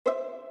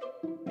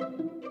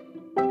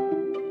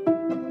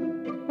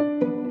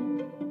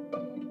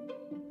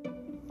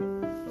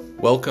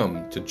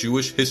Welcome to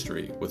Jewish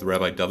History with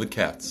Rabbi David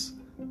Katz,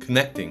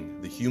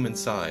 connecting the human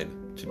side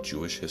to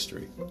Jewish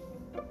history.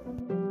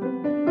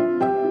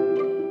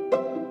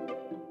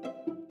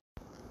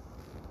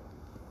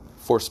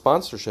 For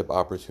sponsorship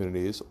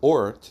opportunities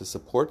or to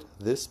support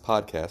this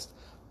podcast,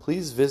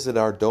 please visit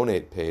our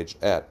donate page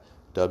at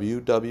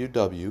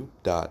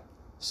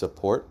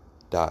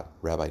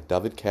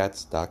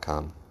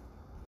www.support.rabbidavidkatz.com.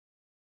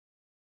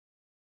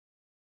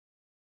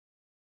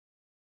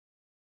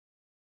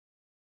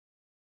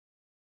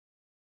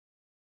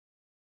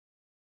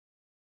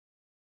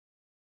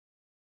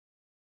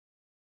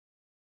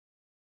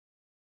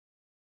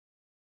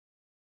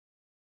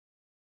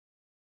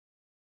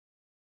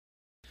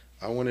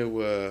 I want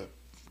to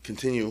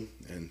continue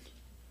and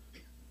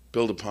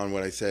build upon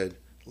what I said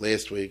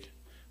last week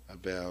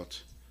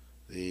about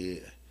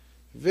the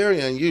very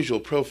unusual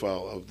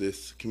profile of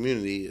this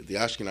community, the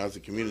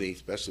Ashkenazi community,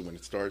 especially when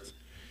it starts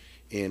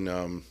in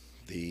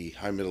the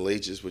High Middle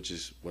Ages, which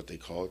is what they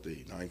call it,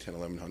 the 9, 10,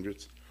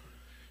 1100s,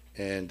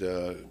 and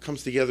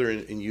comes together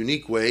in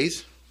unique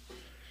ways.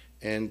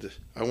 And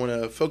I want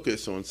to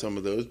focus on some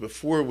of those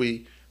before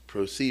we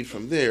proceed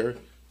from there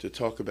to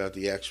talk about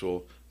the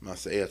actual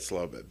Masa'ei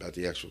Tzlab, about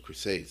the actual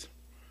Crusades.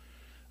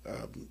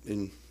 I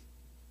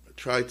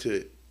tried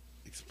to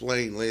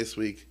explain last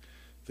week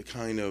the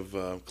kind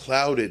of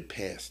clouded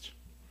past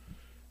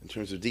in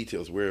terms of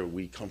details, where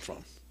we come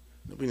from.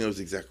 Nobody knows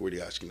exactly where the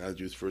Ashkenazi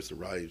Jews first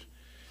arrived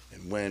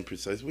and when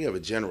precisely. We have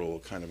a general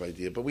kind of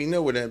idea, but we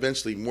know what it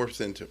eventually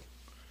morphs into.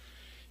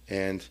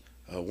 And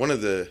one of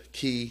the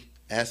key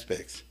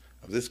aspects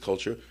of this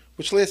culture,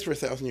 which lasts for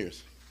 1,000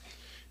 years,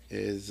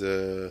 is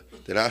that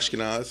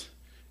Ashkenaz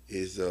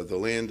is the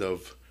land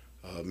of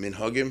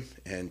minhagim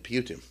and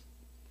piyutim,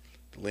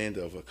 the land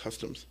of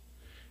customs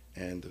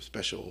and of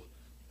special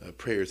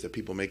prayers that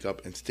people make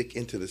up and stick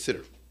into the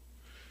siddur,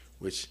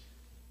 which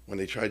when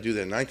they tried to do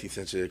that in the 19th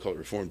century, they called it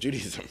Reform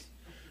Judaism,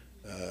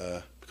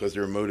 because they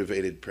were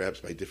motivated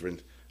perhaps by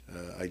different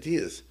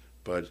ideas.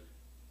 But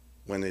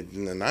when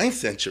in the 9th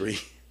century,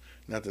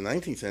 not the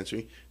 19th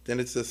century,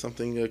 then it's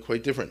something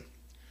quite different.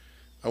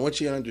 I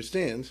want you to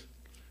understand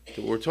that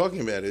what we're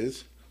talking about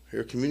is, there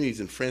are communities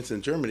in France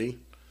and Germany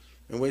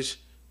in which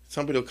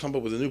somebody will come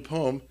up with a new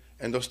poem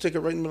and they'll stick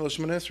it right in the middle of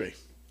Shemona Esrei,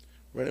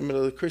 right in the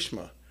middle of the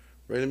Krishma,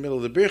 right in the middle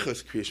of the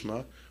Birchas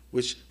Krishma,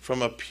 which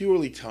from a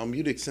purely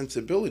Talmudic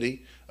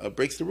sensibility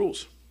breaks the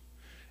rules.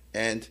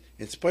 And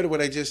in spite of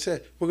what I just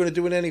said, we're going to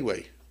do it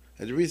anyway.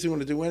 And the reason we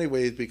want to do it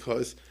anyway is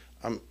because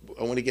I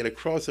want to get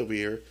across over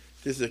here,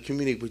 this is a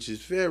community which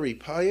is very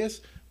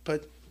pious,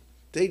 but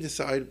they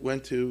decide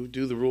when to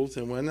do the rules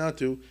and when not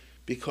to,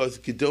 because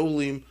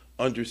Gedolim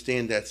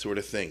understand that sort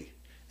of thing.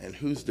 And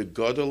who's the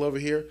Gadol over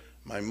here?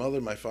 My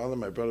mother, my father,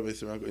 my brother,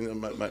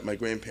 my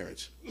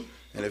grandparents.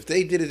 And if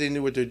they did it, they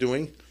knew what they're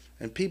doing.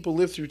 And people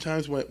live through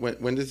times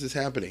when this is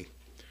happening.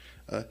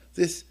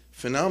 This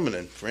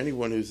phenomenon, for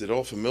anyone who's at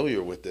all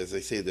familiar with, as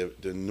I say,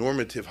 the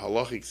normative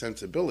halachic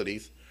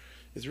sensibilities,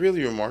 is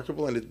really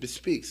remarkable, and it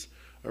bespeaks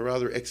a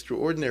rather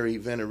extraordinary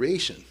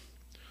veneration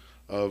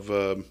of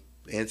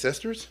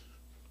ancestors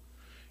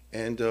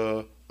and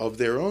of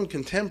their own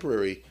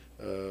contemporary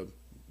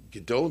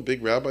Gedol,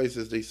 big rabbis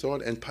as they saw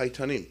it, and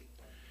paitanim,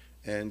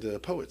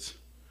 and poets.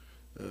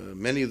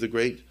 Many of the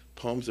great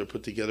poems are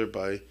put together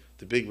by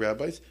the big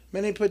rabbis,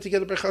 many put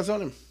together by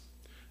chazanim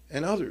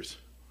and others.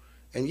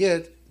 And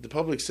yet, the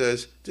public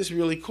says, this is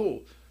really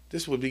cool.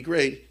 This would be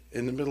great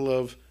in the middle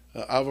of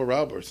Ava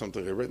Rabbah or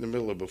something, or right in the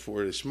middle of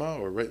before the Shema,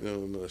 or right in the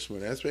middle of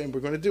Shemona Esrei, and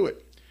we're going to do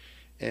it.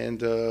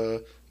 And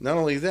not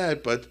only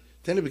that, but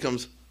then it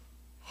becomes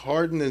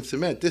hardened in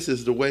cement. This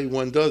is the way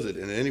one does it,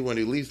 and anyone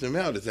who leaves them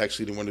out is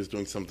actually the one who's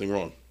doing something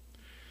wrong.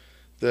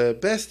 The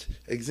best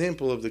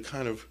example of the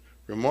kind of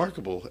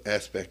remarkable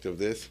aspect of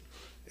this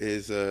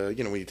is,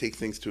 when you take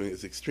things to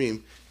its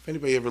extreme. If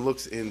anybody ever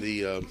looks in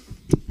the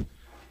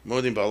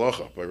Modim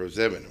Balacha by Rav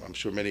Zevin, I'm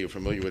sure many are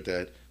familiar with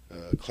that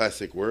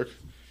classic work,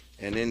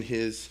 and in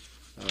his,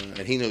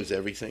 and he knows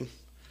everything,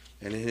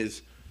 and in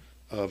his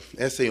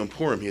essay on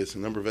Purim, he has a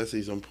number of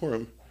essays on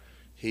Purim,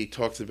 he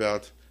talks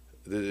about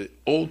the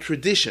old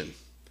tradition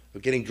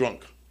of getting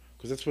drunk,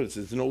 because that's what it is.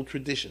 It's an old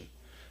tradition.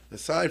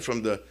 Aside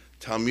from the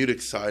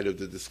Talmudic side of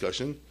the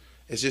discussion,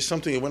 it's just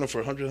something that went on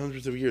for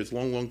hundreds of years,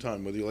 long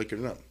time, whether you like it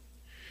or not.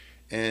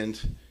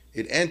 And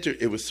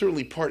it was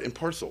certainly part and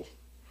parcel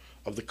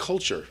of the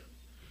culture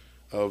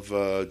of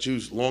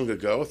Jews long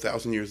ago,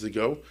 1,000 years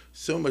ago,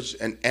 so much,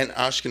 and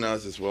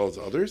Ashkenaz as well as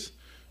others,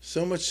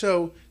 so much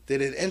so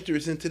that it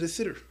enters into the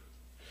siddur.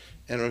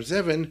 And Rav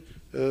Zevin,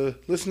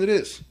 listen to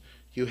this.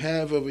 You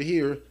have over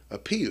here a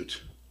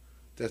piyut,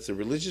 that's a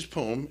religious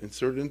poem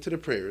inserted into the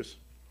prayers,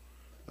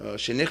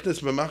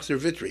 Shenichnas b'Machzer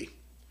Vitri,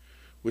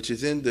 which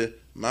is in the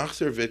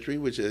Machzer Vitri,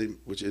 which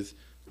is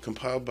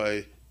compiled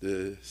by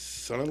the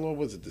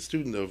son-in-law, the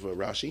student of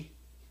Rashi.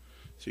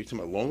 So you're talking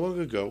about long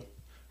ago,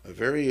 a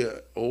very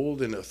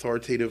old and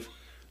authoritative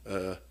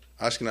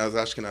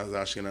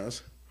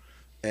Ashkenaz,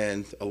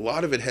 And a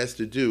lot of it has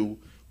to do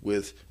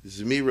with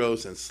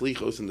zmiros and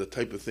slichos and the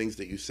type of things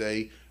that you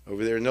say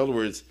over there. In other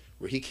words,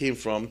 where he came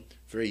from,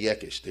 very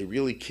yekish. They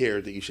really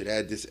cared that you should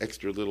add this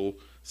extra little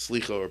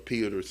slicha or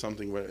piyut or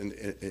something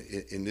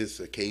in this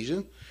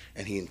occasion.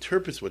 And he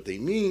interprets what they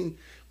mean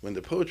when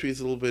the poetry is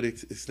a little bit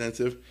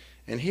extensive.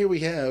 And here we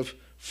have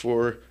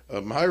for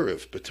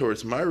Ma'ariv,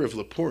 B'toras Ma'ariv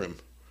LaPurim.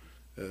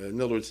 In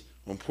other words,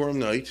 on Purim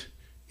night,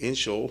 in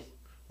Shul,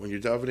 when you're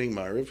davening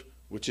Ma'ariv,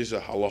 which is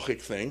a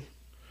halachic thing,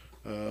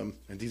 and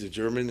these are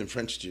German and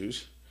French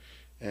Jews,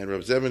 and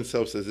Rav Zev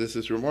himself says this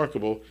is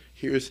remarkable.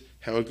 Here's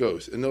how it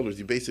goes. In other words,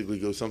 you basically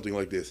go something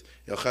like this.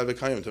 And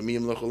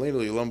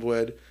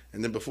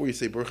then before you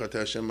say Baruch Atah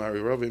Hashem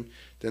Ma'ari Ravim,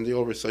 then they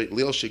all recite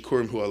Leil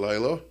Shekurim Hu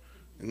Alayla.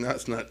 And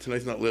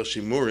tonight's not Leil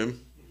Shemurim.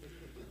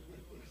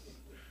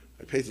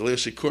 I paid the Leil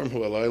Shekurim Hu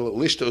Alayla,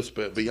 Lishtos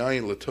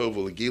B'yayin Latov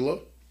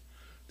L'gilo,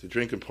 to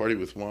drink and party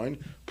with wine.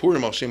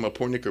 Purim Al Shem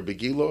Apor Nikar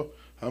Begilo,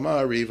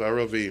 Hama'ariv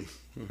Aravim.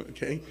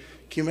 Okay?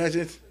 Can you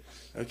imagine it?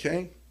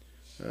 Okay?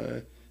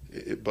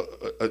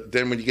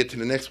 Then when you get to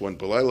the next one,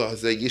 Balayla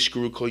Hazeh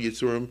Yishkuru Kol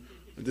Yitzurim,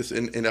 this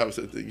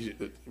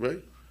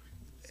right?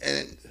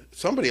 And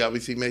somebody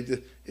obviously made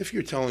this. If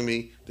you're telling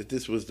me that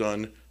this was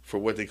done for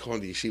what they call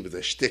in the yeshiva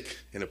a shtick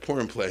in a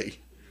Purim play,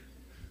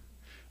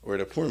 or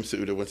at a Purim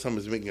Suda when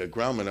someone's making a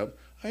grauman up,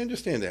 I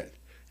understand that.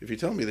 If you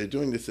tell me they're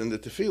doing this in the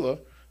tefillah,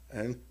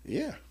 and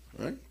yeah,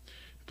 right?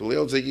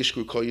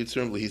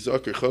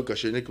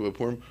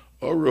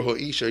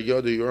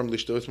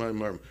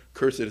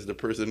 Cursed is the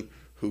person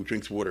who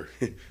drinks water,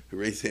 who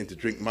raised his hand to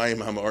drink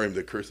mayim hamarim,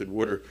 the cursed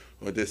water,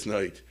 on this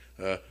night.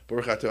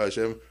 Baruch atah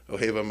Hashem,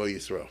 ohev amo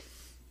Yisrael.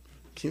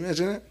 Can you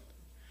imagine that?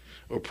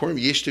 Or Purim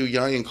yishtu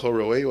yayin kol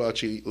roehu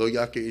achi lo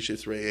yake ish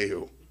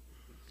Yisraehu.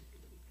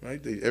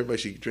 Right? Everybody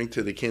should drink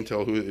till they can't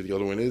tell who the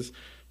other one is.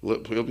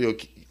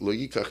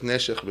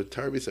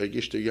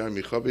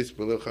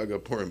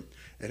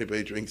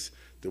 Anybody drinks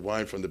the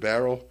wine from the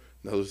barrel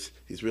knows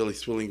he's really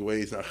swilling away.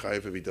 He's not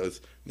chayiv if he does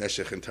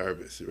neshech and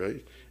tarbis,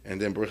 right? And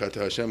then Baruch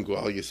Atah Hashem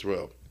Goal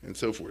Yisrael, and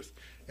so forth,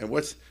 and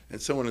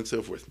so on and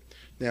so forth.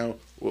 Now,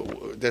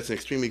 that's an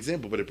extreme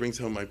example, but it brings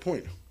home my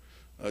point.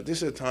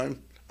 This is a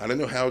time, I don't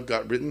know how it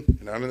got written,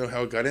 and I don't know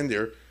how it got in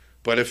there,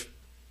 but if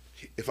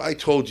I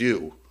told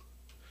you,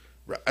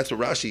 that's what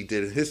Rashi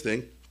did in his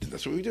thing,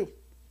 that's what we do.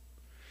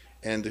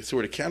 And the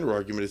sort of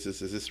counter-argument is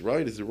this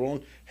right, is it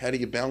wrong? How do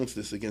you balance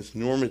this against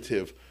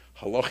normative,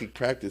 halachic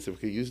practice, if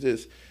we could use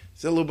this?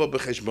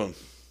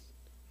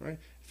 Right?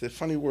 It's a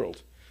funny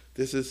world.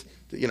 This is,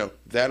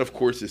 that of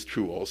course is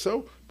true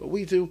also, but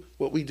we do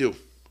what we do.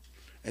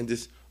 And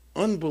this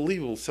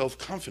unbelievable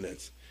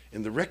self-confidence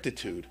in the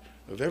rectitude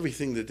of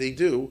everything that they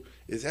do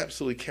is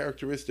absolutely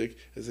characteristic,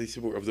 as I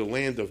said, of the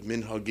land of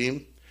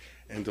minhagim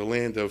and the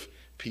land of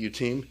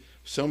piyutim,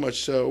 so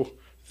much so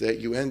that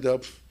you end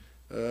up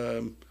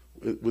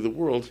with a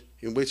world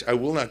in which I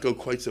will not go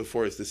quite so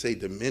far as to say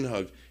the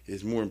minhag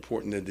is more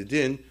important than the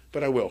din,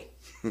 but I will.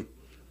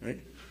 Right?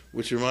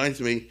 Which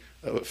reminds me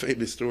of a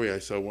famous story I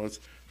saw once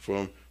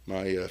from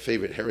my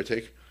favorite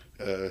heretic,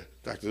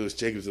 Dr. Louis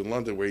Jacobs in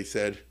London, where he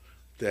said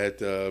that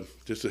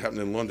this happened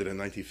in London in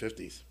the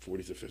 1950s,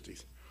 40s or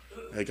 50s.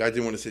 A guy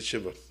didn't want to sit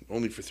Shiva,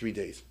 only for 3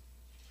 days.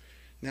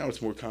 Now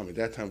it's more common.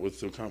 That time it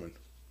wasn't so common.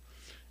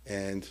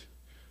 And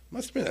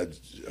must have been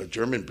a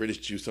German, British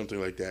Jew,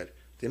 something like that.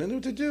 They didn't know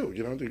what to do.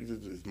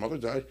 His mother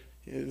died.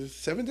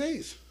 7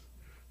 days.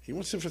 He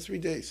wants to sit for 3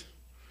 days.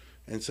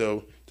 And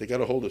so they got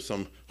a hold of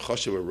some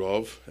Choshev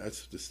Rov,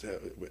 that's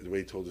the way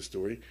he told the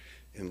story,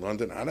 in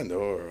London, I don't know,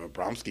 or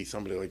Bromsky,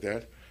 somebody like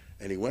that.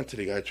 And he went to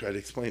the guy, tried to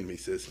explain to me. He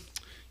says,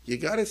 you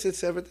got to sit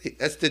 7 days.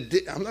 That's the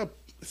din.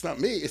 It's not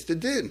me, it's the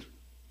din.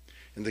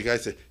 And the guy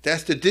said,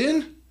 that's the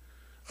din?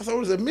 I thought it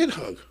was a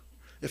minhag.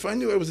 If I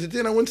knew it was a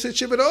din, I wouldn't sit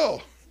Shiva at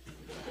all.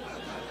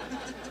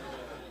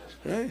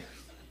 Right?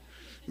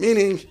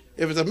 Meaning,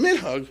 if it's a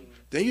minhag,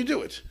 then you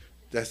do it.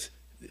 That's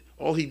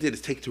all he did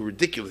is take to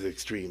ridiculous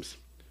extremes.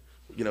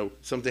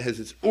 Something has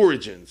its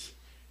origins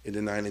in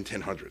the 9 and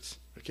 1000s.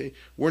 Okay,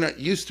 we're not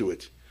used to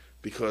it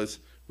because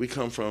we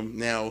come from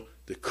now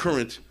the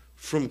current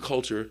frum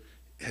culture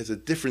has a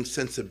different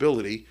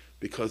sensibility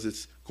because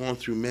it's gone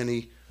through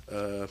many,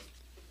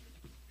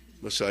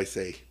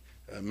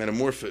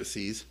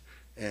 metamorphoses,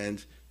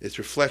 and it's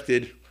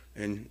reflected.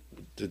 And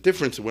the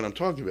difference of what I'm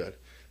talking about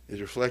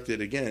is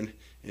reflected again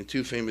in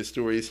two famous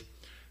stories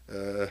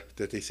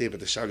that they say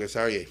about the Shagas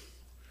Aryeh,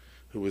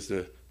 who was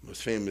the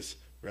most famous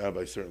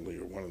rabbi, certainly,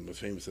 or one of the most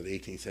famous of the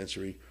 18th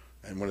century,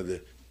 and one of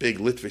the big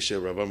Litvish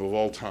rabbim of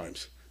all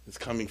times. It's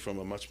coming from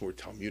a much more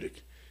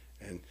Talmudic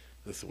and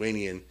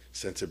Lithuanian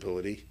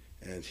sensibility,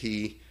 and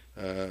he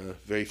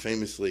very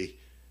famously,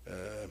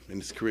 in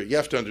his career, you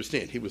have to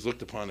understand, he was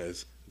looked upon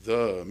as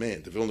the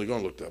man. The Vilna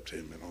Gaon looked up to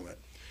him and all that.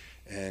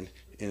 And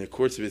in the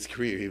course of his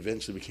career, he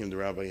eventually became the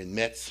rabbi in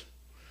Metz,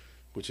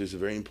 which is a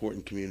very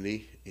important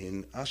community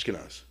in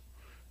Ashkenaz.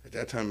 At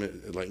that time,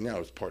 like now,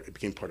 it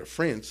became part of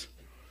France,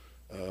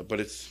 but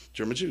it's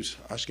German Jews,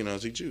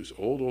 Ashkenazi Jews,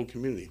 old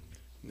community.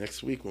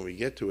 Next week, when we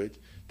get to it,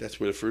 that's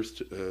where the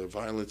first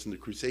violence in the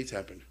Crusades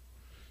happened.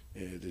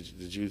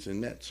 the Jews in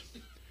Metz.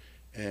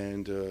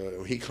 And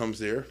he comes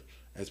there,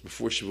 as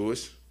before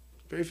Shavuos,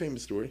 very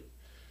famous story,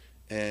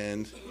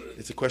 and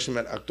it's a question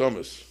about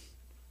Akdamus.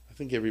 I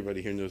think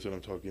everybody here knows what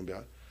I'm talking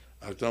about.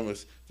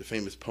 Akdamus, the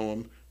famous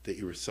poem that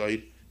you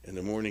recite in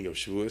the morning of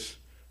Shavuos.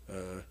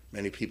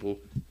 Many people,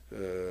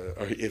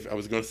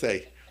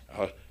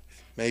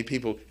 many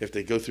people, if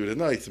they go through the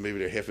night, so maybe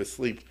they're half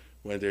asleep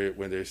when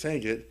they're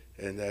saying it,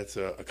 and that's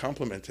a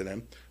compliment to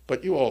them.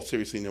 But you all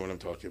seriously know what I'm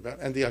talking about.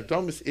 And the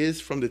Akdamus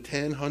is from the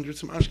 1000s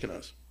from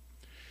Ashkenaz.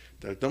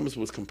 The Akdamus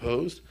was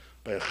composed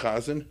by a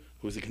chazan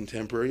who was a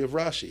contemporary of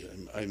Rashi.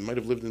 I might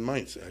have lived in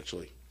Mainz,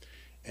 actually.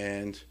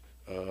 And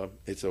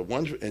it's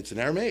an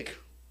Aramaic.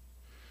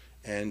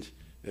 And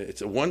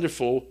it's a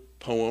wonderful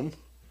poem.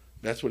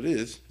 That's what it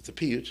is. It's a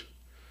piyut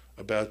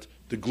about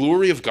the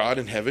glory of God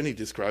in heaven. He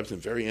describes in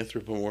very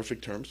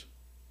anthropomorphic terms.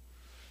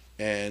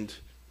 And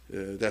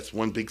that's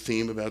one big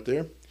theme about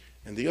there.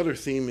 And the other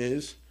theme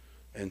is,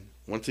 and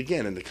once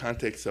again, in the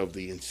context of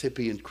the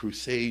incipient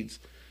crusades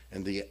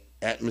and the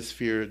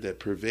atmosphere that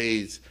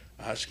pervades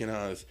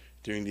Ashkenaz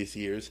during these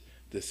years,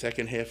 the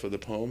second half of the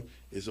poem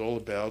is all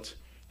about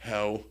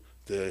how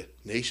the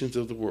nations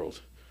of the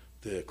world,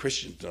 the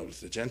Christians, notice,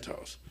 the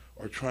Gentiles,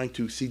 are trying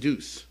to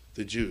seduce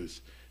the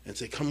Jews and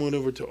say, come on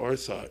over to our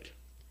side.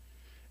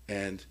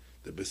 And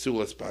the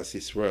Besulas Bas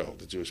Yisrael,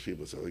 the Jewish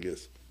people, so I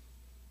guess,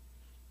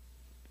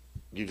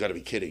 you got to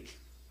be kidding.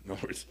 In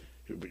other words,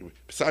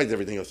 besides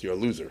everything else, you're a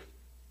loser.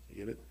 You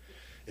get it?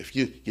 If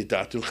you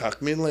yadatu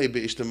chakmin le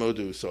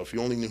beishtamodu, so if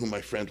you only knew who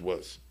my friend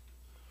was,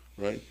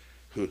 right?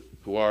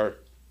 Who are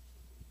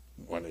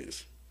one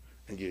is,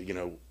 and you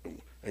know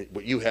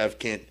what you have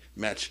can't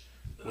match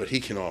what he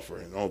can offer,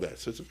 and all that.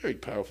 So it's a very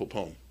powerful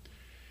poem.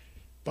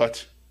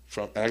 But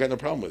and I got no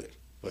problem with it.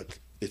 But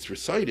it's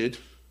recited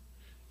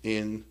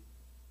in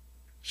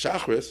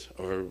Shachris,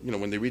 or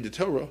when they read the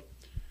Torah,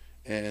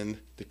 and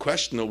the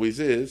question always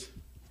is,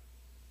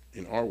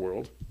 in our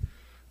world,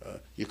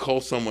 you call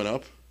someone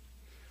up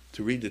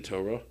to read the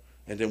Torah,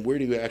 and then where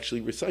do you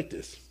actually recite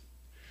this?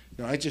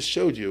 Now, I just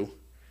showed you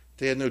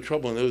they had no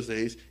trouble in those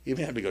days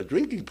even having a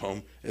drinking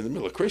poem in the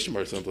middle of Krishma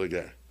or something like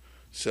that.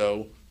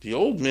 So the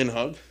old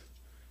minhag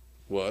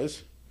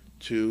was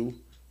to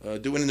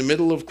do it in the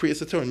middle of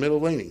Kriyas HaTorah, in the middle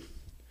of laning.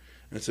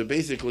 And so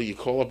basically you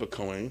call up a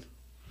Kohen,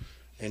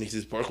 and he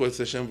says, Baruch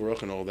Hashem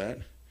Baruch, and all that,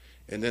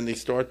 and then they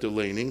start the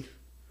laning.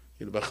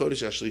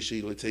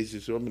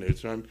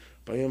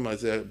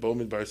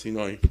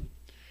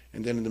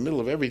 And then in the middle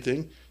of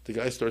everything, the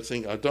guy starts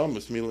saying, Adam,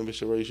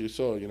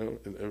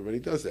 and everybody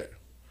does that.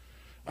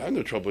 I have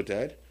no trouble with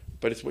that,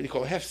 but it's what you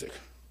call a hefsek.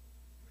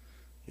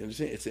 You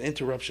understand? It's an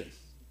interruption.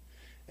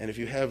 And if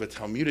you have a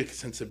Talmudic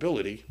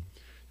sensibility,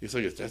 you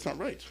say, that's not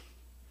right.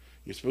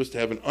 You're supposed to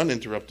have an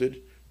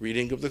uninterrupted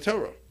reading of the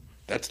Torah.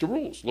 That's the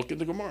rules. Look at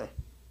the Gemara.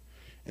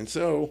 And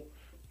so,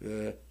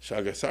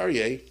 Shagas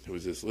Aryeh, who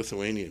was this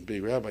Lithuanian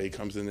big rabbi, he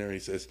comes in there and he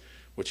says,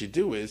 what you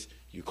do is,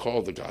 you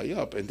call the guy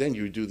up, and then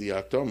you do the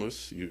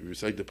Akdamus, you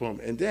recite the poem,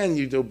 and then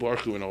you do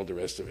Baruch Hu and all the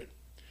rest of it.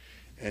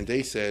 And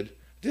they said,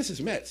 this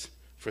is Metz.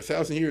 For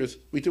 1,000 years,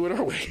 we do it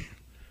our way.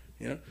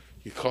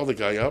 You call the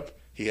guy up,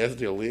 he has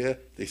the aliyah,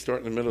 they start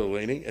in the middle of the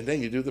laning, and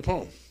then you do the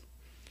poem.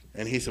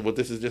 And he said, well,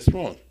 this is just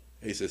wrong.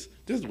 And he says,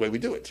 this is the way we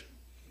do it.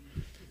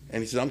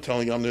 And he says, I'm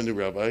telling you, I'm the new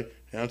rabbi,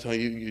 and I'm telling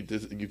you,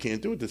 you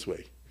can't do it this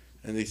way.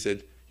 And they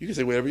said, you can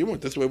say whatever you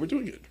want, that's the way we're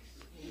doing it.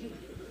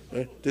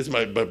 This is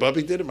my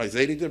Bubby did it, my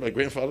Zaidi did it, my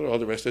grandfather, all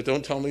the rest of it.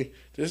 Don't tell me,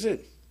 this is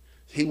it.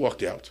 He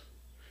walked out.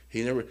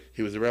 He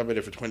was a rabbi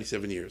there for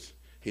 27 years.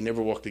 He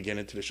never walked again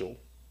into the shul.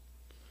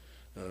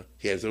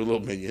 He has a little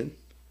minion,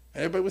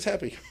 and everybody was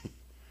happy.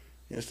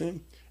 You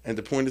understand? And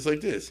the point is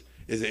like this: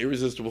 is an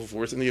irresistible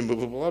force in the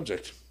immovable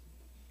object.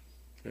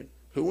 Right?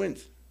 Who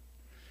wins?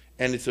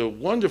 And it's a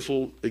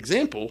wonderful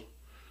example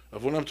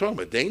of what I'm talking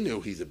about. They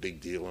knew he's a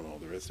big deal and all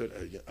the rest of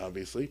it,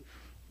 obviously.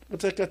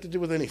 What's that got to do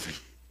with anything?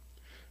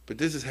 But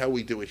this is how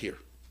we do it here.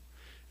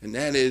 And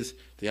that is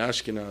the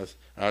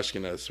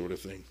Ashkenaz sort of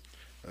thing.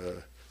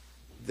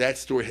 That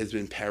story has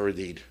been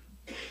parodied.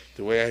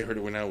 The way I heard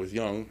it when I was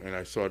young, and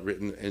I saw it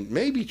written, and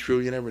maybe true,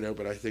 you never know,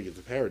 but I think it's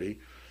a parody,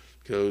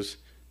 because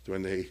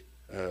when they,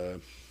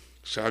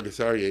 Shagas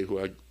Aryeh, who,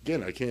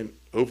 again, I can't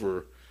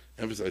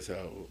overemphasize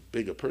how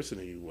big a person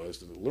he was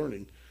to the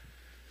learning,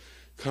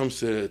 comes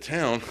to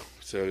town,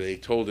 so they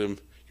told him,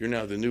 you're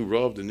now the new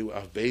Rav, the new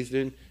Av Beis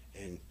Din,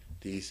 and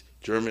these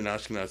German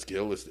Ashkenaz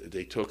Gillis,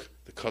 they took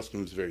the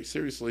customs very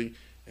seriously,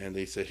 and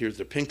they said, here's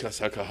the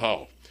Pinkas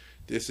HaKahal.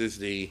 This is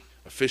the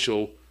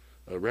official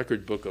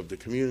record book of the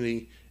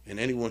community, and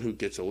anyone who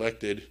gets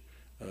elected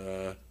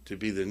to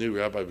be the new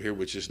rabbi here,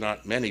 which is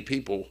not many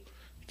people,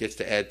 gets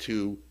to add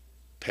 2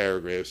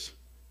 paragraphs.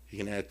 He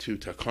can add 2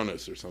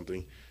 takonos or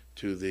something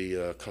to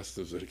the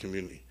customs of the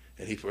community.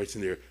 And he writes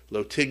in there,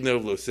 lo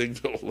tignov, lo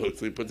signal,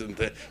 so he puts in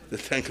the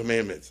 10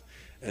 commandments.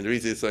 And the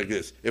reason it's like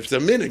this: if it's a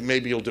minute,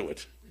 maybe you'll do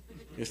it.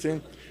 You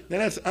understand?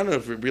 Now I don't know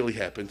if it really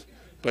happened,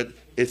 but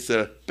it's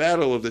a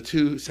battle of the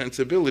 2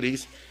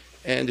 sensibilities.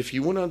 And if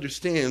you want to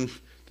understand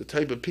the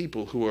type of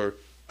people who are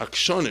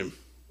akshonim,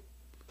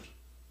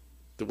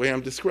 the way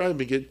I'm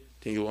describing it,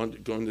 then you want to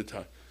go into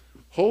time.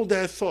 Hold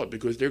that thought,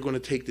 because they're going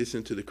to take this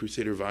into the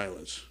Crusader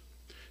violence.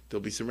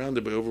 They'll be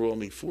surrounded by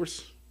overwhelming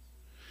force,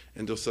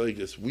 and they'll say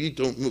this: we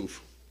don't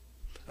move.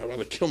 I'd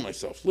rather kill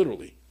myself,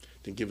 literally,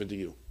 than give it to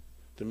you.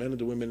 The men and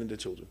the women and the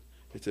children.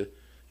 It's a, you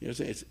know what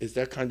I'm saying? It's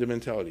that kind of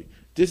mentality.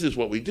 This is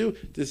what we do,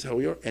 this is how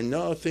we are, and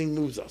nothing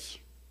moves us.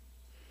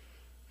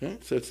 Yeah?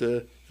 So it's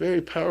a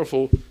very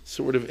powerful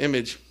sort of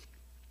image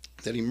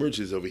that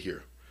emerges over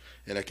here.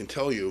 And I can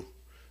tell you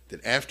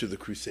that after the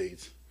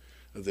Crusades,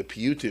 the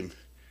piyutim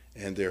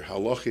and their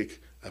halachic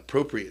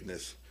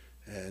appropriateness,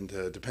 and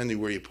depending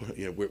where you put,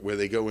 where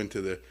they go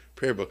into the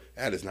prayer book,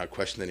 that is not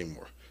questioned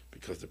anymore,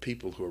 because the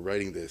people who are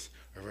writing this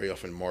are very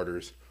often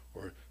martyrs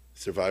or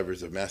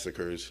survivors of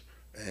massacres,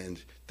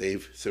 and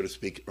they've, so to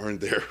speak,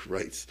 earned their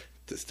rights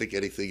to stick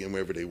anything in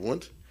wherever they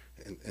want,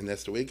 and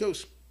that's the way it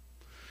goes.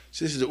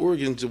 So this is the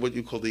origins of what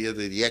you call the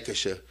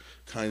Yakasha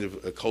kind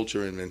of a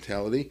culture and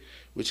mentality,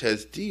 which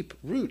has deep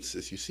roots,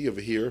 as you see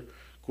over here,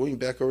 going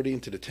back already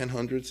into the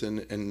 1000s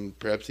and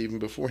perhaps even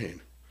beforehand.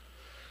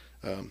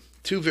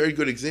 Two very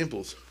good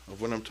examples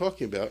of what I'm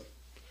talking about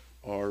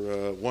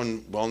are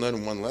one well-known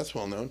and one less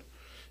well-known,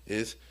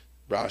 is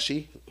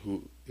Rashi,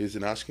 who is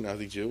an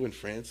Ashkenazi Jew in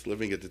France,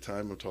 living at the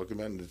time I'm talking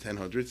about in the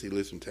 1000s. He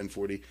lives from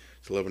 1040 to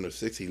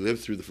 1106. He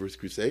lived through the First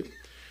Crusade.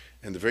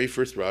 And the very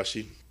first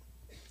Rashi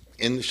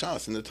in the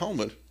Shas, in the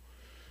Talmud,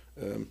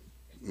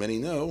 many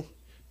know,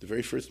 the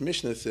very first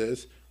Mishnah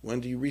says,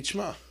 when do you read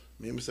Shema?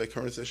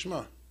 Current says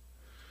Shema.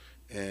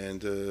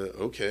 And,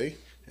 okay.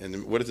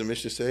 And what does the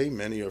Mishnah say?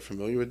 Many are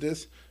familiar with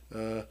this.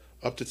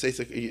 Up to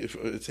Tzeisek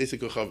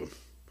Kochavim.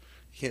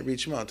 You can't read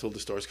Shema until the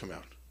stars come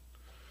out.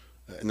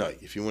 No,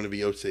 if you want to be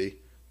Yotzei,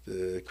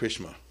 the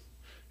Krishma.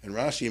 And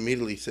Rashi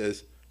immediately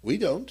says, we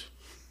don't.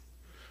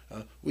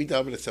 We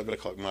daven at 7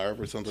 o'clock Ma'ariv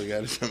or something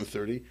like that, at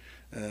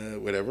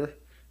 7:30, whatever.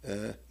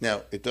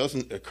 Now, it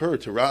doesn't occur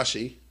to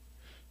Rashi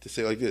to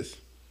say like this: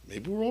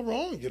 maybe we're all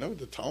wrong.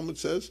 The Talmud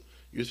says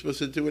you're supposed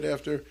to do it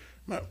after.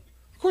 No,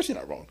 of course you're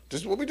not wrong.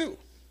 This is what we do.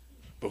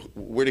 But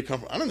where did it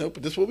come from? I don't know,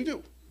 but this is what we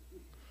do.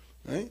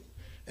 Right?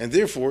 And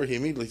therefore, he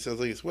immediately says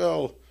like this: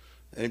 well,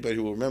 anybody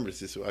who will remember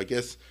this, I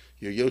guess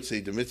you're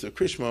Yotzei the mitzvah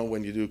Krishma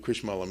when you do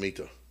Krishma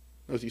Lamita.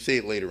 You say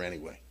it later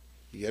anyway.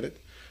 You get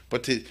it?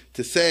 But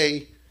to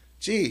say,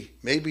 gee,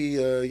 maybe,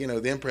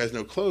 the emperor has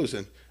no clothes,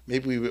 and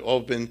maybe we've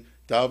all been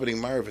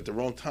davening Ma'ariv at the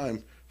wrong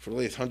time for the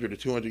last 100 or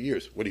 200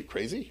 years. What, are you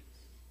crazy?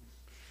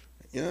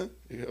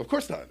 Of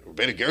course not.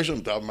 Beta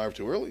Gershom daven Ma'ariv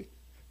too early.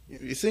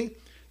 You see?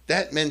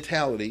 That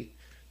mentality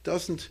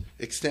doesn't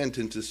extend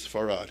into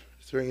Sfarad.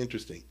 It's very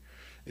interesting.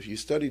 If you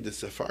study the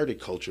Sephardic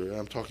culture, and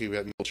I'm talking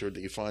about the culture that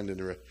you find in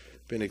the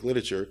rabbinic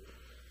literature,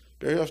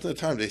 very often at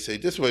the time they say,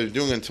 this is what they're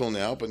doing until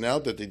now, but now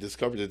that they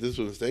discovered that this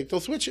was a mistake, they'll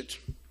switch it.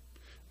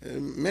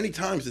 Many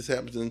times this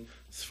happens in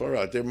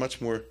Sfarad. They're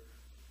much more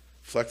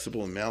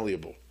flexible and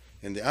malleable.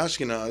 And the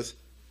Ashkenaz,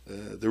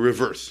 the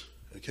reverse.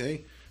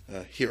 Okay?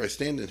 Here I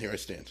stand and here I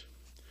stand.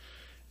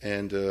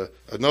 And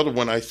another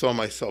one I saw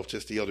myself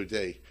just the other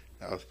day.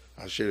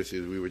 I'll share this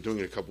with you. We were doing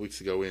it a couple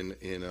weeks ago in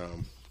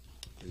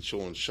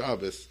Shul on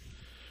Shabbos,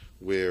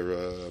 where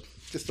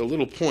just a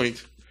little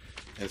point,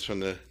 and it's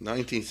from the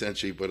 19th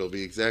century, but it'll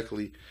be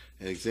exactly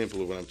an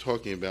example of what I'm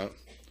talking about.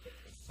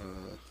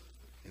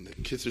 In the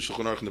Kitzur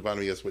Shulchan Aruch in the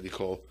bottom, yes, what you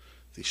call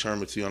the Shar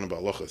Mitzion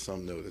Ba'alocha.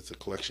 Some know it's a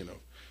collection of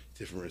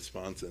different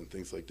responses and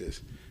things like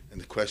this.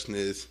 And the question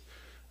is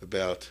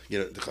about,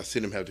 the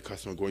Hasidim have the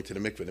custom of going to the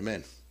mikveh, the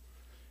men,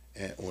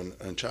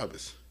 on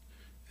Shabbos.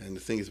 And the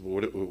thing is,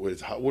 what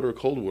is hot water or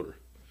cold water?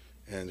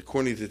 And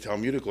according to the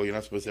Talmudical, you're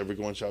not supposed to ever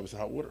go on Shabbos in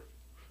hot water.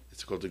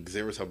 It's called the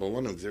Gzeres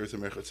HaBalanim, Gzeres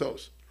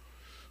HaMerchatzos.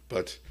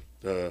 But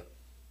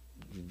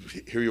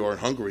here you are in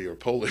Hungary or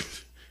Poland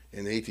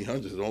in the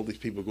 1800s, and all these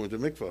people going to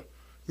the mikveh.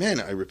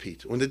 Man, I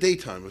repeat, on the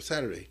daytime of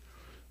Saturday.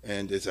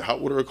 And it's a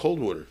hot water or cold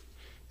water.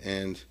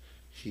 And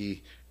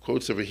he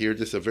quotes over here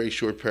just a very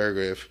short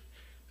paragraph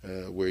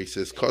where he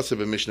says,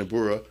 Kosev and Mishnah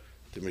Bura.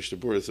 The Mishnah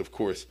Bura is, of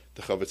course,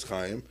 the Chavetz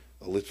Chaim,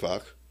 a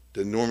Litvak,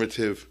 the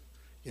normative,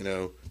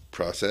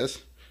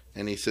 process.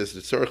 And he says,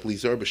 the Tzarech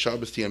Lizar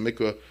b'Shabbos Tiyam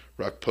Mikvah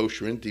Rak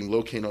Poshrin Dim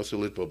Lo Kein Oser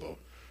Litbobo.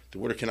 The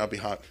water cannot be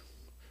hot.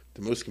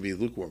 The most can be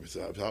lukewarm. If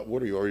it's hot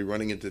water, you're already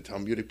running into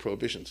Talmudic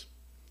prohibitions.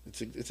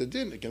 It's a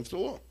din against the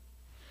law.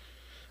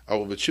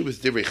 Our B'Tshuvas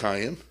Divrei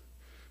Chaim.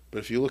 But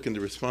if you look in the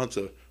response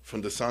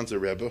from the Sanzer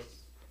Rebbe,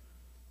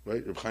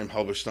 right, Reb Chaim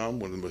Halberstam,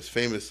 one of the most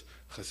famous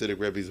Hasidic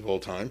Rebbes of all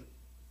time,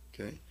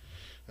 okay,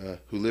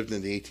 who lived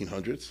in the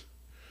 1800s,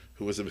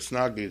 who was a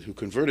Misnagid, who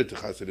converted to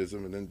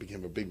Hasidism and then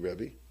became a big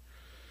Rebbe.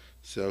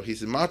 So he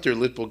said, Mater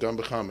Litbol Gam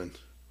B'Chamin.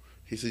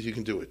 He says you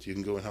can do it. You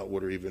can go in hot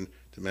water even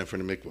to men for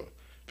the mikvah.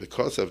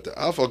 Because of the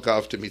Afal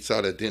Gav to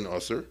Mitzad Din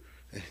Aser,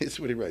 and here's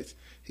what he writes.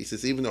 He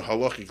says, even though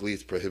halachically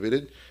it's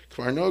prohibited,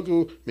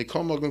 Kvarnogu,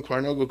 Mikol Mogun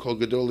Kvarnogu Kol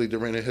Gedoli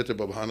Derena Hitta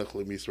Babhanach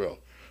Lim Yisrael.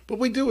 But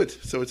we do it,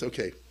 so it's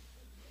okay.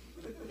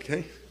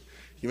 Okay?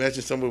 You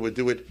imagine someone would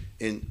do it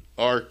in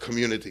our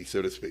community,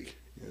 so to speak.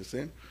 You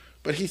understand?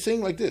 But he's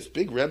saying like this,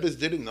 big Rebbes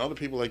did it and other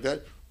people like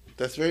that.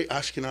 That's very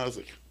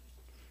Ashkenazic.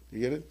 You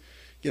get it?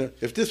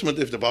 if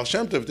the Baal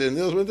Shem Tov did, and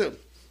this one did,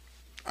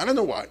 I don't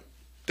know why.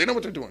 They know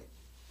what they're doing.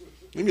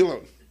 Leave me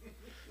alone.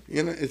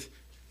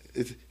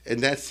 And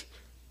that's,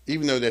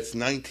 even though that's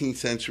 19th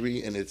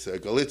century and it's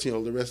Galitzia and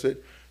all the rest of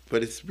it,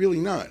 but it's really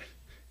not.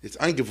 It's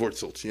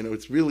eingewurzelt.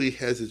 It really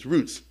has its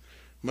roots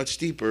much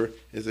deeper,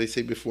 as I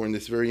say before, in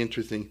this very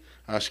interesting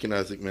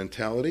Ashkenazic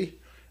mentality.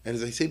 And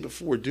as I say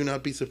before, do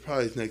not be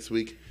surprised next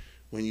week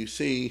when you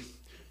see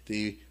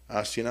the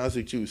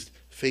Ashkenazic Jews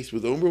faced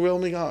with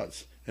overwhelming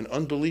odds and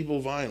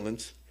unbelievable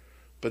violence,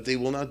 but they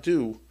will not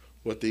do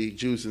what the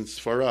Jews in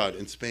Sfarad,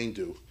 in Spain,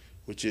 do,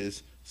 which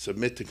is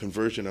submit to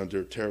conversion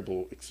under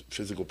terrible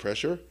physical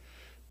pressure.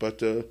 But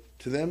to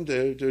them,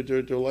 their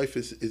life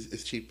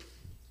is cheap,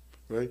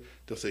 right?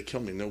 They'll say,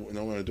 kill me. No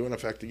one to do it. In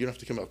fact, you don't have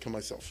to kill me. I'll kill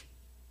myself.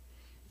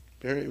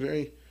 Very,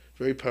 very,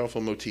 very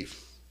powerful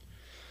motif.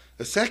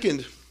 A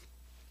second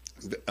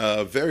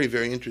very,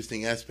 very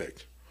interesting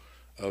aspect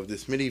of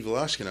this medieval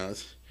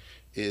Ashkenaz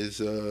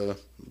is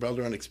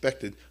rather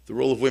unexpected, the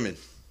role of women.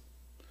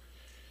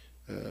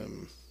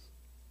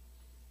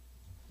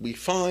 We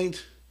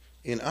find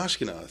in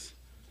Ashkenaz,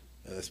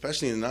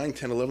 especially in the 9,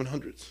 10,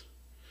 1100s,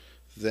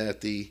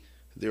 that the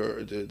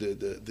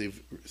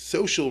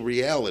social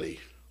reality,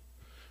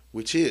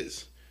 which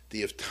is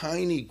the of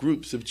tiny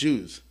groups of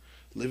Jews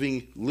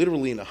living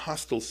literally in a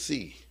hostile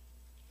sea,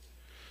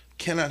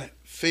 cannot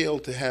fail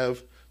to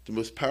have the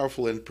most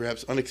powerful and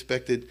perhaps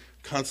unexpected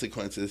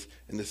consequences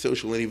in the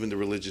social and even the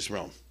religious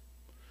realm.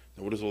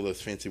 Now, what does all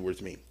those fancy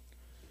words mean?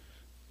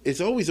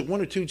 It's always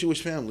one or two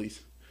Jewish families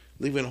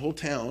live in a whole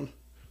town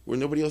where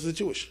nobody else is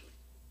Jewish.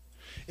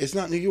 It's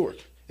not New York.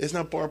 It's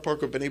not Bar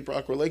Park or Bnei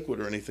Brak or Lakewood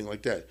or anything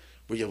like that,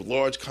 where you have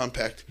large,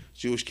 compact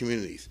Jewish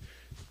communities.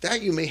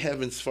 That you may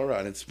have in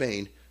Sfarad, in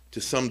Spain,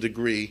 to some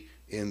degree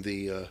in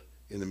the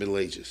Middle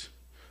Ages.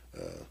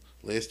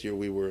 Last year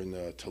we were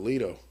in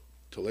Toledo,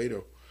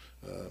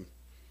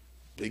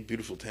 big,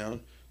 beautiful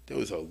town. There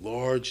was a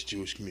large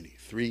Jewish community,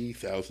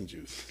 3,000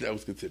 Jews. That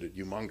was considered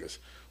humongous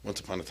once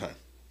upon a time.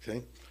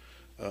 Okay,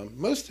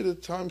 most of the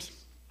times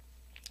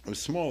it was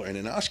smaller. And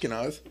in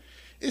Ashkenaz,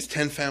 it's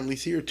 10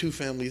 families here, 2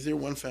 families there,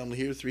 1 family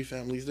here, 3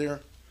 families there.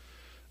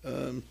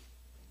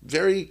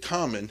 Very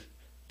common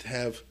to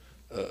have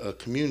a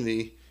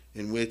community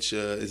in which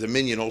is a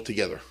minyan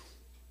altogether.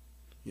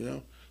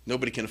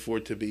 Nobody can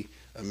afford to be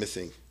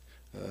missing.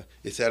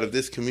 It's out of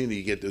this community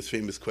you get those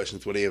famous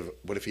questions, what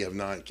if you have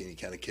 9? Can you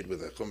count a kid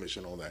with a chumash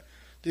and all that?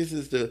 This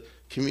is the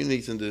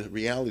communities and the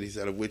realities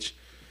out of which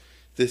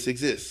this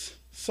exists.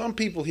 Some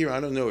people here, I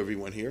don't know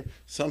everyone here,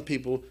 some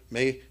people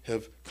may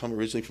have come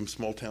originally from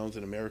small towns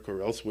in America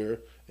or elsewhere,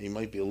 and you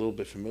might be a little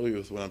bit familiar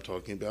with what I'm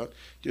talking about.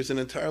 There's an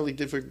entirely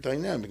different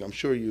dynamic. I'm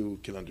sure you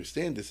can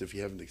understand this if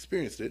you haven't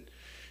experienced it.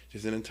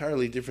 There's an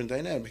entirely different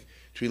dynamic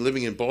between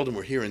living in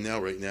Baltimore here and now,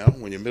 right now,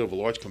 when you're in the middle of a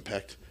large,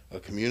 compact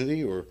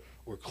community, or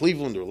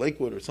Cleveland or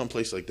Lakewood or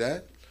someplace like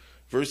that,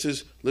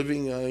 versus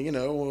living,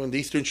 on the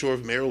eastern shore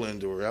of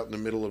Maryland or out in the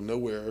middle of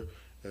nowhere,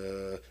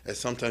 as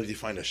sometimes you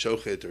find a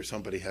shochet or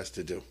somebody has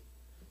to do.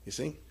 You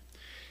see?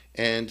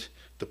 And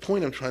the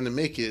point I'm trying to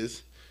make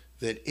is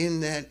that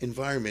in that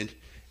environment,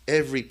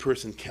 every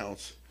person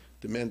counts,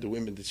 the men, the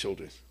women, the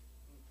children.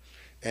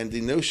 And the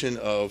notion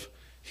of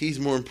he's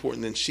more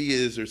important than she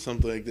is or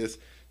something like this,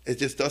 it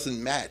just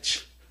doesn't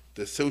match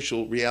the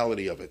social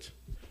reality of it.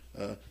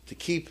 To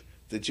keep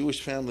the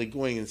Jewish family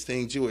going and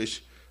staying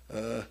Jewish,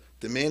 the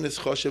man is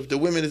choshev, the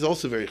women is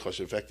also very choshev,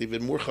 in fact,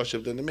 even more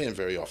choshev than the man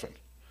very often.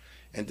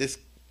 And this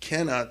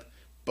cannot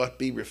but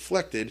be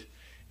reflected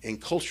in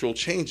cultural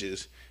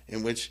changes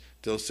in which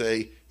they'll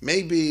say,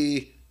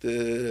 maybe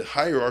the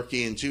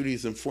hierarchy in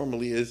Judaism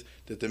formally is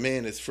that the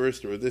man is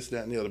first or this,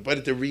 that, and the other.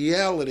 But the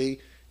reality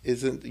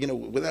isn't,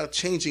 without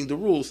changing the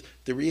rules,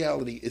 the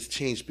reality is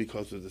changed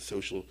because of the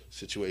social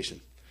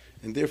situation.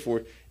 And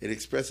therefore, it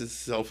expresses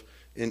itself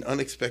in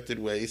unexpected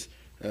ways,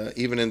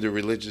 even in the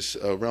religious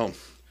realm.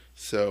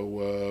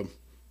 So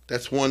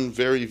that's one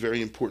very,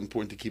 very important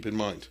point to keep in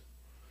mind.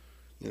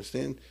 You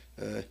understand?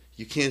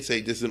 You can't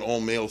say this is an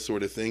all-male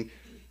sort of thing.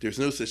 There's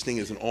no such thing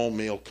as an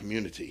all-male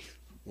community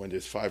when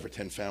there's 5 or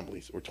 10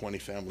 families or 20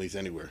 families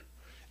anywhere.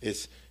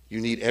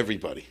 You need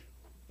everybody,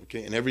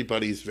 okay? And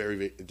everybody is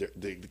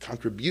the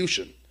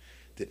contribution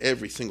that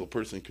every single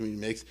person in the community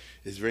makes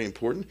is very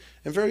important.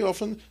 And very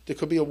often there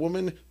could be a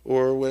woman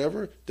or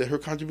whatever that her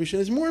contribution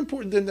is more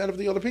important than that of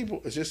the other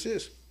people. It just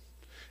is.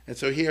 And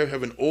so here I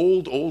have an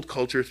old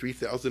culture,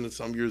 3,000 and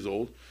some years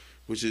old,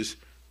 which is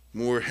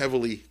more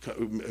heavily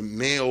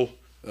male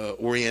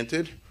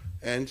oriented,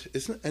 and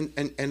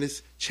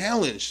is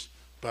challenged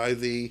by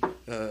the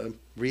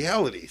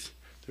realities,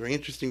 the very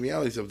interesting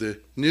realities of the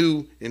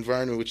new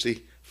environment in which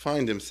they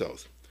find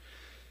themselves.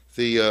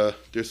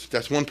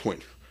 That's one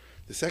point.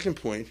 The second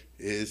point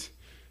is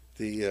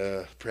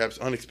the perhaps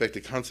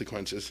unexpected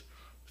consequences,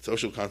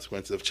 social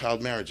consequences of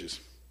child marriages.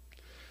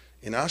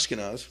 In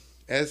Ashkenaz,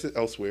 as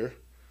elsewhere,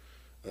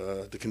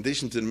 the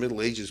conditions in the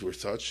Middle Ages were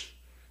such,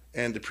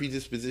 and the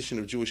predisposition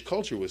of Jewish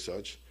culture was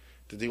such,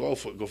 that they all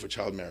go for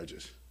child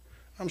marriages.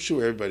 I'm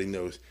sure everybody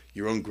knows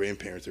your own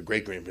grandparents or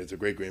great-grandparents or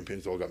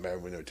great-grandparents all got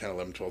married when they were 10,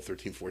 11, 12,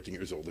 13, 14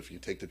 years old, if you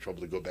take the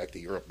trouble to go back to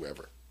Europe,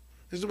 wherever.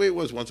 This is the way it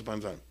was once upon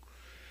a time.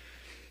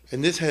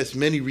 And this has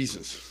many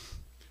reasons.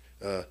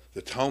 The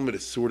Talmud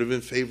is sort of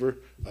in favor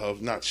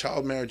of not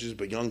child marriages,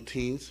 but young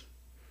teens,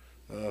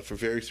 for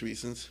various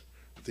reasons.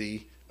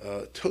 The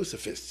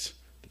Tosafists,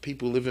 the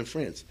people who live in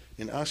France,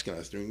 in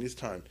Ashkenaz during this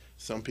time,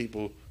 some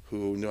people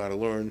who know how to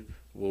learn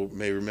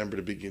may remember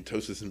the beginning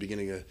Tosas in the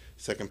beginning of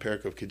second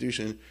parak of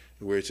Kedushin,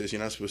 where it says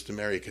you're not supposed to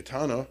marry a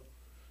katana,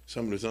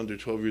 someone who's under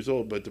 12 years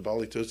old, but the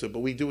Bali Tosa, but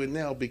we do it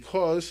now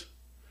because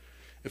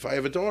if I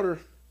have a daughter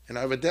and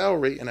I have a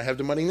dowry and I have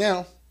the money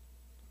now,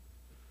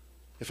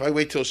 if I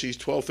wait till she's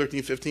 12,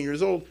 13, 15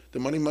 years old, the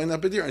money might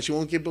not be there and she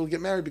won't be able to get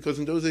married, because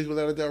in those days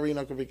without a dowry you're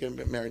not going to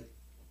get married.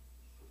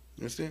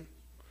 You understand?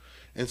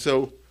 And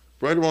so,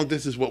 right or wrong,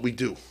 this is what we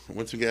do.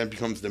 Once again, it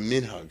becomes the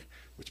minhag,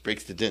 which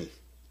breaks the din.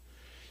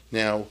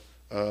 Now,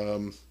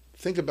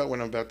 think about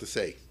what I'm about to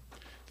say.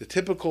 The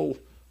typical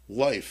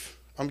life,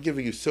 I'm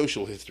giving you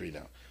social history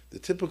now, the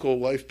typical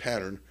life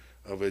pattern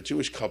of a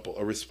Jewish couple,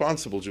 a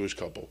responsible Jewish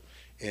couple,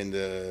 in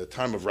the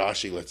time of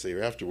Rashi, let's say,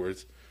 or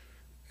afterwards,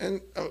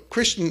 and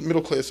Christian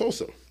middle class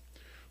also,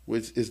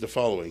 is the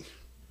following.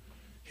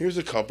 Here's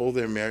a couple,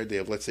 they're married, they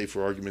have, let's say,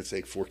 for argument's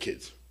sake, 4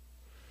 kids.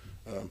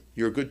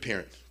 You're a good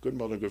parent, good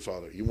mother, good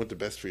father. You want the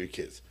best for your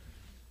kids.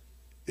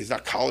 It's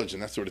not college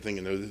and that sort of thing.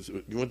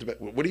 You want the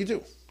best. What do you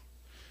do?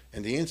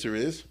 And the answer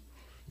is,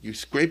 you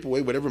scrape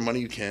away whatever money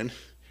you can,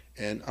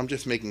 and I'm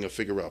just making a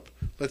figure up.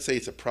 Let's say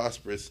it's a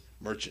prosperous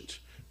merchant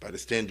by the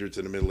standards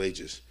of the Middle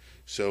Ages.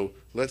 So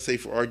let's say,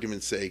 for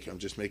argument's sake, I'm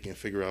just making a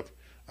figure up,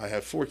 I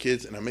have 4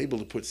 kids, and I'm able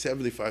to put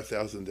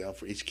 $75,000 down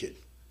for each kid.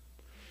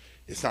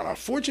 It's not a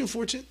fortune,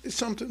 it's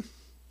something,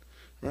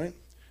 right?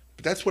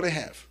 But that's what I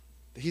have.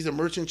 He's a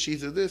merchant,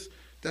 she's a this,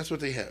 that's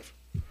what they have.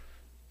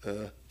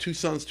 2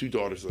 sons, 2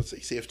 daughters, let's say.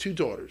 So you have 2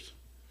 daughters.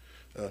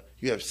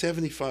 You have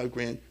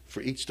 $75,000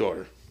 for each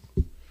daughter.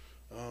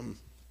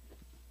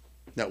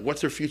 Now,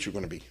 what's their future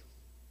going to be?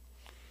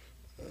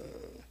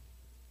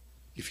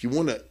 If you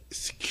want a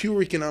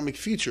secure economic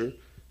future,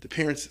 the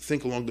parents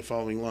think along the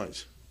following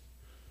lines.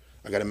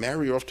 I got to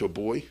marry her off to a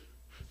boy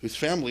whose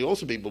family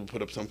also be able to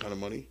put up some kind of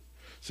money,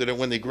 so that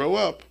when they grow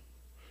up,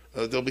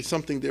 there'll be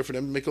something there for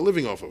them to make a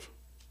living off of.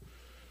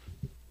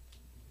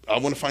 I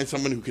want to find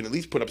someone who can at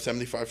least put up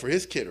 $75,000 for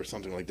his kid or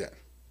something like that.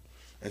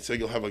 And so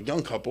you'll have a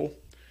young couple,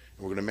 and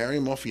we're going to marry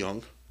him off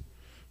young,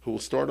 who will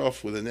start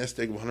off with a nest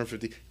egg of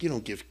 $150,000. You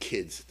don't give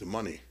kids the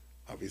money,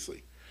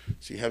 obviously.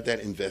 So you have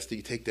that invested.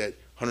 You take that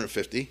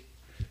 $150,000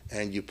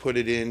 and you put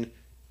it in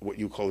what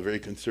you call a very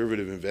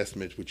conservative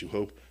investment, which you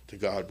hope to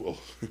God will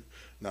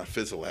not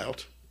fizzle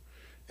out.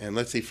 And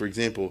let's say, for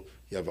example,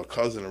 you have a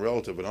cousin, a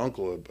relative, an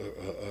uncle,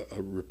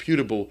 a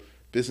reputable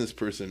business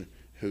person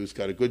who's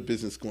got a good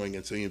business going,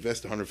 and so you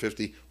invest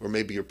 $150,000, or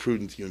maybe you're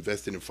prudent, you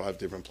invest it in 5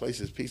 different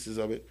places, pieces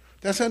of it.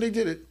 That's how they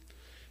did it.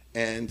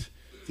 And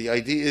the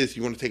idea is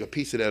you want to take a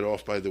piece of that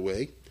off, by the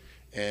way,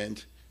 and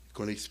you're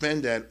going to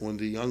spend that on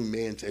the young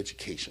man's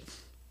education.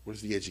 What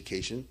is the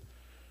education?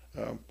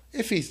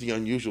 If he's the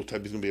unusual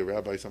type, he's going to be a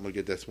rabbi, someone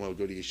get that small,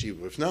 go to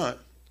yeshiva. If not,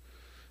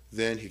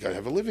 then he got to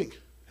have a living.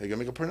 He got to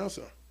make a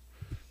parnasa.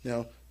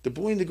 Now, the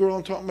boy and the girl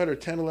I'm talking about are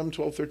 10, 11,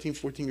 12, 13,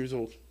 14 years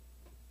old,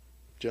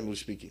 generally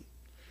speaking.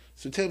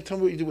 So tell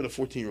me what you do with a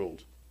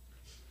 14-year-old.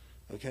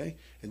 Okay?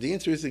 And the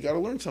answer is they got to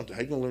learn something. How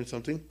are you going to learn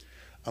something?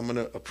 I'm going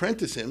to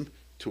apprentice him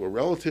to a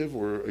relative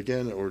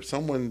or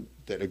someone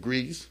that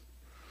agrees.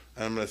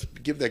 And I'm going to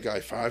give that guy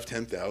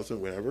 $5,000, $10,000,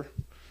 whatever.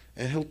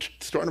 And he'll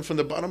start him from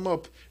the bottom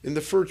up in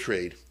the fur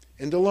trade,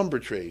 in the lumber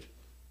trade,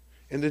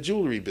 in the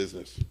jewelry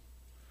business,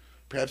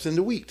 perhaps in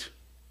the wheat,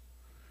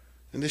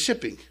 in the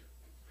shipping.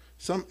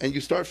 And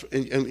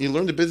you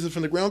learn the business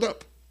from the ground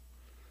up.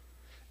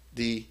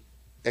 The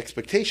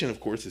expectation, of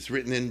course, is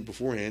written in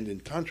beforehand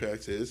in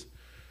contracts, is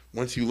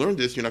once you learn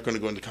this, you're not going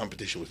to go into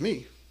competition with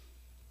me.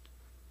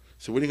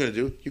 So what are you going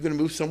to do? You're going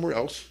to move somewhere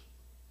else.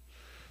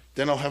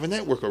 Then I'll have a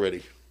network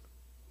already.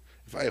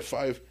 If I have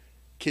 5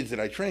 kids that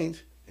I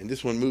trained, and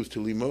this one moves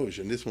to Limoges,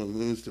 and this one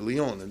moves to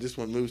Lyon, and this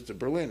one moves to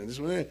Berlin, and this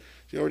one,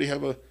 you already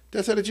have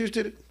that's how the Jews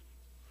did it.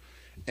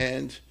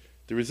 And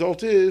the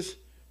result is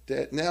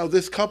that now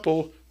this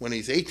couple, when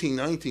he's 18,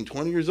 19,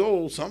 20 years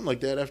old, something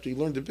like that, after he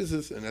learned the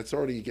business, and that's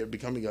already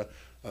becoming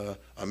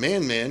a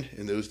man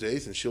in those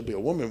days, and she'll be a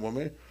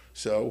woman,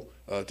 so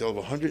they'll have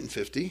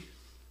 150,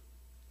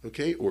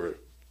 okay, or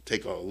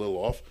take a little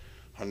off,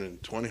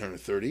 120,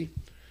 130,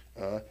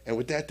 and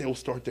with that, they'll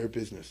start their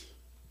business.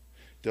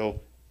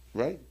 They'll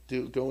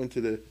go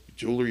into the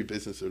jewelry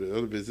business or the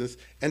other business,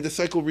 and the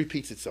cycle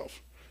repeats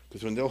itself.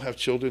 Because when they'll have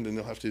children, then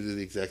they'll have to do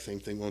the exact same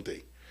thing, won't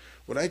they?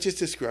 What I just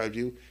described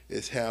you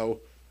is how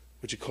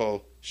what you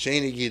call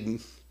Shani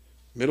Yidden,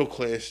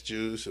 middle-class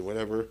Jews or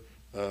whatever,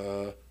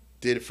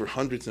 did it for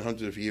hundreds and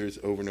hundreds of years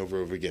over and over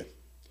and over again.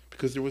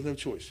 Because there was no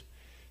choice.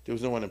 There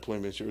was no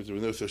unemployment insurance. There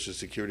was no social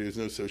security. There was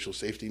no social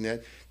safety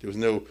net. There was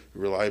no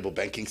reliable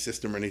banking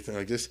system or anything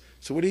like this.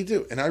 So what do you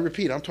do? And I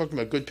repeat, I'm talking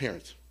about good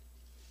parents.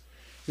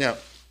 Now,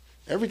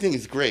 everything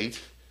is great,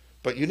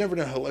 But you never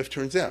know how life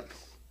turns out.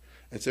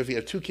 And so if you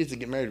have 2 kids that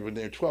get married when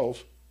they're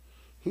 12,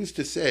 who's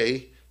to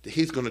say that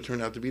he's going to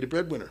turn out to be the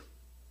breadwinner?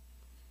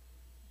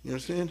 You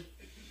understand?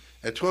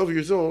 At 12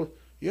 years old,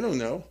 you don't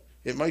know.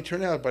 It might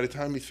turn out by the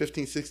time he's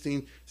 15,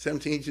 16,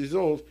 17 years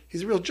old,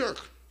 he's a real jerk.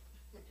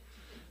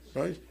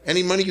 Right?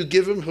 Any money you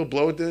give him, he'll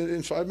blow it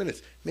in 5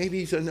 minutes. Maybe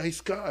he's a nice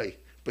guy,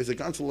 but he's a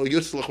ganz lo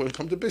yuslach when it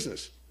comes to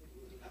business.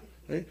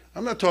 Right?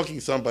 I'm not talking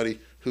somebody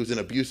who's an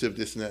abusive,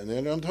 this and that, and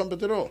that. I'm talking about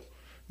that all.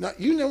 Not,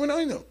 you know and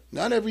I know.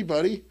 Not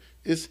everybody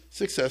is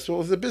successful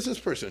as a business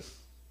person.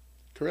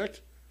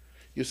 Correct?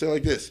 You say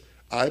like this,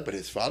 but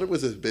his father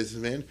was a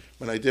businessman.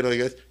 When I did like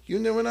this, you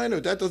know and I know.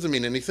 That doesn't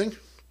mean anything.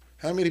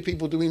 How many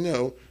people do we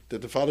know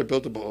that the father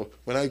built a boat?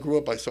 When I grew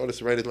up, I saw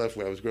this right and left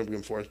when I was growing up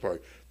in Forest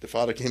Park. The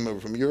father came over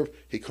from Europe.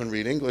 He couldn't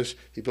read English.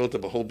 He built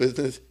up a whole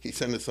business. He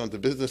sent his son to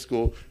business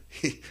school.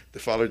 The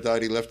father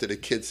died. He left it. A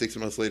kid 6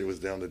 months later was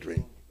down the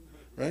drain.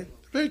 Right?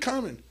 Very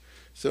common.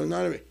 So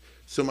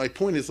my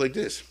point is like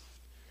this.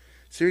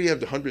 So here you have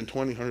the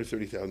 $120,000,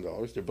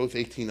 $130,000. They're both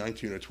 18,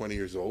 19, or 20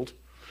 years old.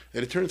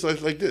 And it turns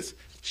out like this.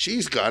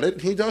 She's got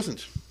it. He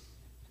doesn't.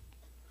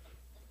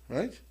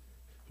 Right?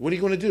 What are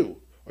you going to do?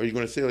 Are you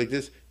going to say like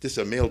this is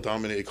a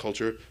male-dominated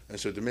culture, and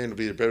so the man will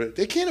be the better?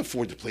 They can't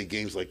afford to play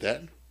games like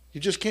that. You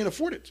just can't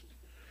afford it.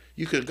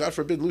 You could, God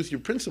forbid, lose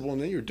your principal,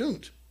 and then you're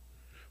doomed.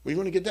 Where are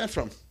you going to get that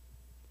from?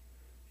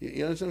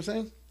 You know what I'm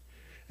saying?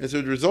 And so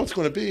the result's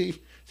going to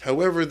be,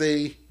 however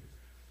they,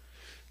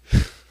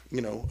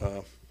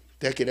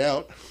 deck it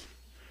out,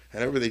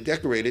 however they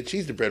decorate it,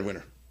 she's the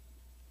breadwinner.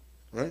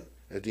 Right?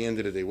 At the end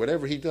of the day,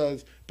 whatever he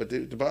does, but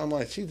the bottom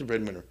line, she's the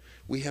breadwinner.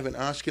 We have in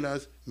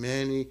Ashkenaz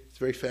it's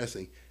very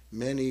fascinating,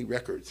 many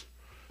records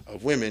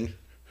of women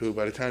who,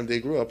 by the time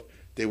they grew up,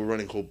 they were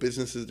running whole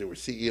businesses. They were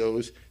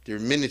CEOs. They were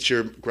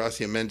miniature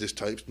Gracia Mendes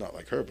types, not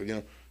like her, but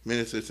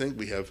miniature thing.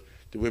 We have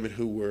the women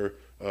who were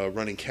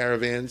running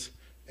caravans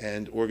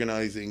and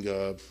organizing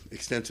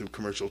extensive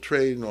commercial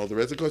trade and all the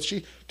rest. Because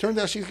she turned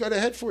out she's got a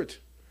head for it,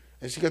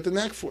 and she got the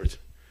knack for it.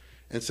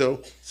 And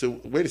so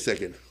wait a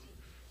second.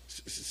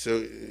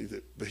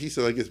 But he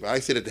said like this. But I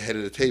sit at the head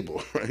of the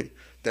table, right?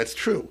 That's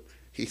true.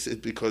 He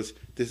said, because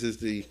this is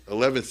the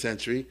 11th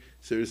century,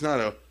 so there's not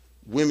a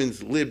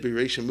women's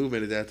liberation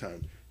movement at that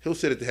time. He'll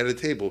sit at the head of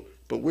the table,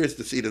 but where's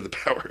the seat of the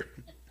power?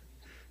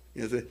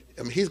 He's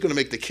going to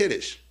make the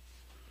kiddush,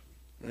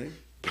 right?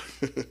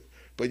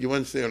 But you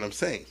understand what I'm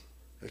saying,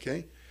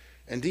 okay?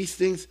 And these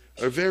things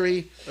are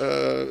very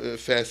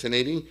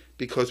fascinating,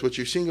 because what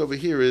you're seeing over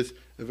here is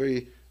a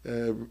very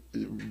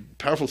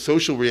powerful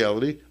social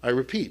reality. I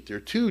repeat, there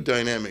are 2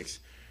 dynamics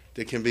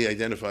that can be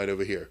identified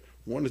over here.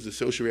 One is the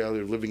social reality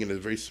of living in a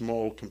very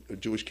small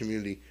Jewish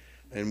community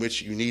in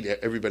which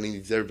everybody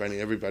needs everybody,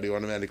 and everybody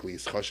automatically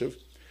is chashuv,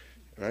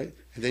 right?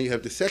 And then you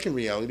have the second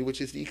reality,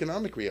 which is the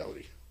economic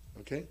reality,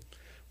 okay?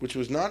 Which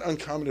was not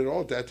uncommon at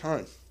all at that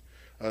time.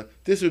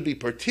 This would be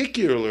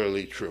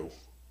particularly true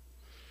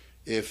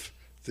if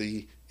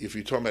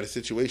you're talking about a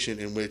situation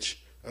in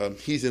which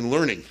he's in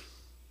learning.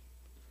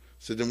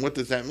 So then what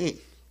does that mean?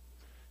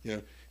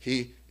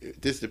 This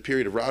is the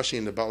period of Rashi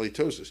and the Bali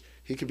Tosis.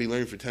 He could be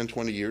learning for 10,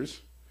 20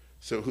 years.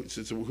 So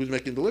who's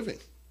making the living,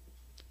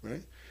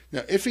 right?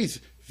 Now, if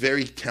he's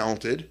very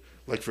talented,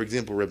 like, for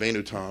example,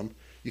 Rabbeinu Tam,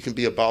 you can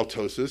be a Baal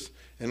Tosis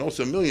and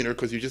also a millionaire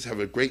because you just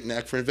have a great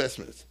knack for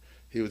investments.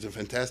 He was a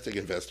fantastic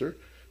investor.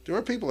 There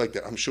are people like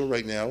that. I'm sure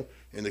right now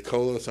in the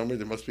Kola somewhere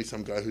there must be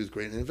some guy who's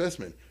great in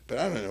investment, but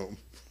I don't know.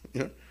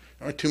 There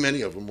aren't too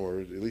many of them, or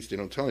at least they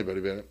don't tell anybody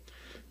about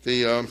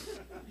it.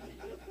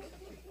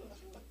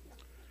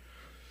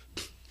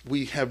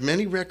 We have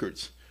many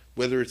records,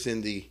 whether it's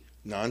in the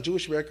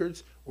non-Jewish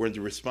records or in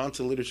the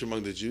responsive literature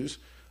among the Jews,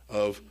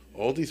 of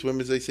all these women,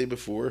 as I say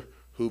before,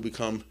 who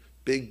become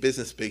big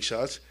business big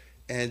shots.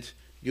 And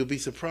you'll be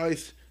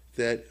surprised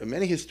that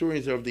many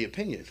historians are of the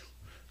opinion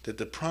that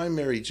the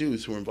primary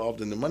Jews who were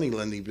involved in the money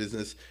lending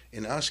business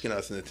in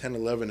Ashkenaz in the 10,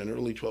 11, and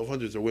early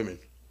 1200s are women.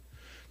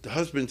 The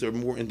husbands are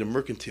more in the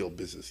mercantile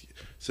business.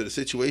 So the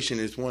situation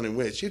is one in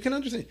which, you can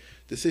understand,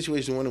 the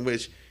situation is one in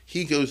which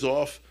he goes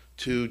off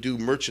to do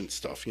merchant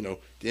stuff, the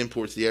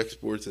imports, the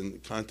exports,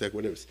 and contact,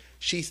 whatever.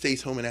 She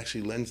stays home and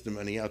actually lends the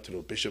money out to the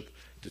bishop,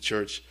 the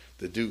church,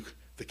 the duke,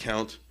 the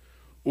count,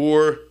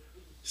 or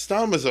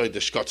stamazai the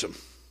shkotzim.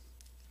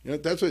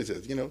 That's what he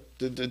says.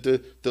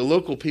 The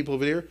local people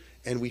over there,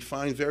 and we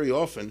find very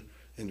often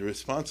in the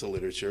responsive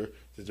literature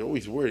that they're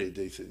always worried.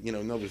 They say, in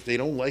other words, they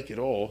don't like at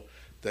all.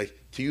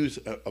 To use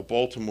a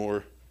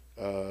Baltimore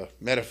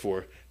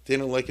metaphor, they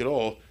don't like at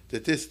all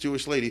that this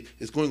Jewish lady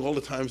is going all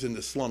the times in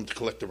the slum to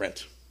collect the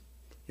rent.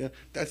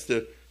 That's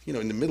in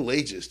the Middle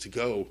Ages, to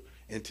go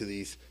into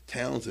these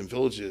towns and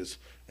villages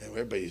and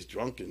everybody's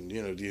drunk and,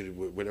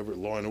 whatever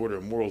law and order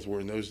and morals were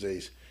in those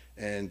days,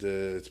 and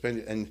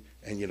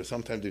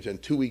sometimes they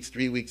spend 2 weeks,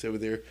 3 weeks over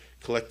there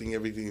collecting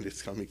everything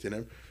that's coming to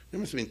them. They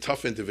must have been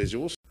tough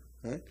individuals,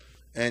 right?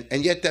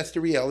 And yet that's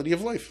the reality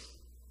of life.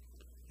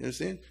 You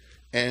understand?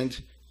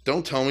 And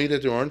don't tell me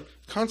that there aren't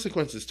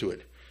consequences to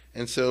it.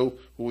 And so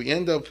what we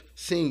end up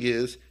seeing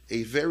is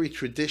a very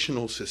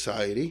traditional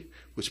society,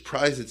 which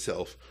prides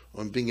itself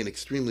on being an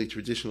extremely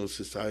traditional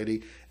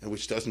society and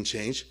which doesn't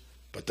change,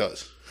 but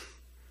does.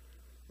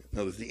 In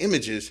other words, the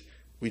images,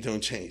 we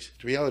don't change.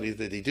 The reality is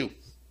that they do.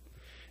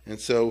 And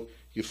so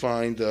you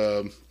find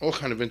all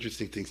kind of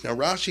interesting things. Now,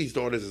 Rashi's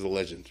daughters is a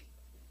legend.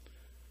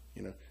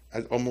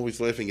 I'm always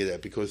laughing at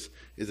that because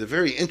it's a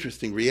very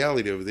interesting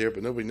reality over there,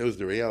 but nobody knows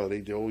the reality.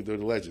 They always do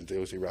the legend. They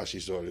always say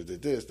Rashi's daughter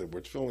did this, that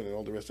we're filming, and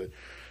all the rest of it.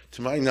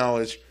 To my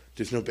knowledge,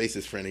 there's no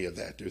basis for any of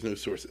that. There's no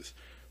sources.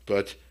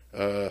 But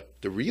the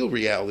real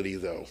reality,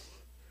 though,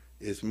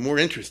 is more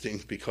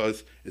interesting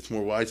because it's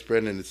more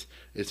widespread and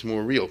it's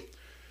more real.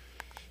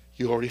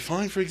 You already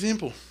find, for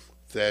example,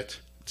 that,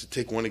 to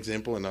take one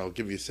example, and I'll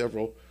give you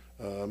several,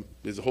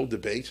 there's a whole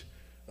debate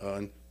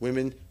on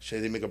women,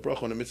 should they make a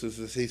bracha on a mitzvah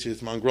to say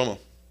it's mangroma.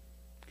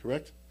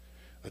 Correct?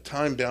 A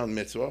time-bound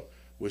mitzvah,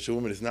 which a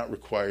woman is not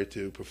required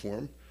to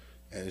perform,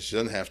 and she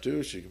doesn't have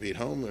to. She could be at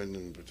home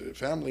and with the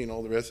family and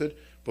all the rest of it.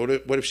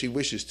 But what if she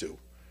wishes to?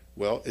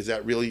 Well, is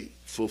that really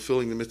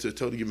fulfilling the mitzvah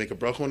total? You make a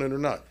bracha on it or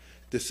not?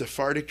 The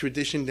Sephardic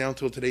tradition down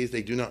till today is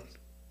they do not,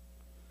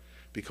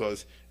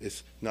 because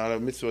it's not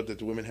a mitzvah that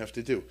the women have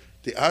to do.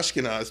 The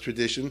Ashkenaz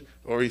tradition,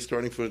 already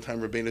starting from the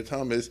time of Rabbeinu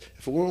Tam, is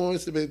if a woman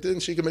wants to be,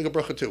 then she can make a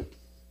bracha too.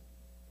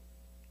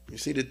 You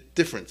see the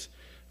difference.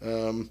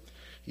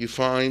 You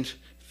find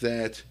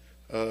that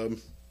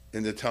in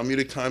the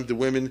Talmudic time,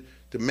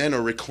 the men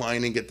are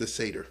reclining at the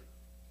Seder,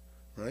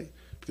 right?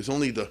 Because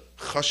only the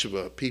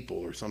Chashva people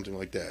or something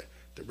like that,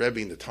 the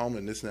Rebbe and the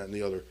Talmud, this, that, and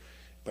the other.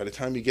 By the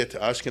time you get to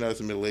Ashkenaz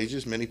and Middle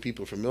Ages, many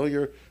people are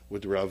familiar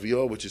with the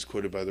Raviyah, which is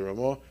quoted by the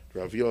Ramah.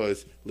 The Raviyah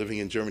is living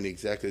in Germany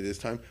exactly at this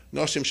time.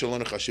 Noshim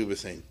shalona chashuv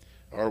v'sein.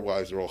 Our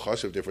wives are all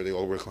chashuv, therefore they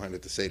all recline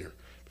at the Seder.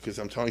 Because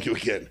I'm telling you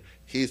again,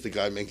 he's the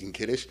guy making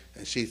Kiddush,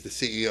 and she's the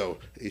CEO.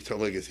 He's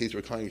telling us he's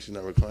reclining, she's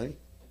not reclining.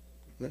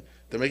 No?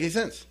 Doesn't make any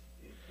sense.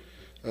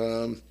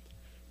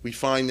 We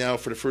find now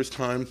for the first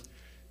time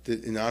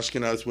that in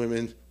Ashkenaz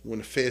women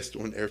want to fast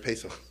on Erev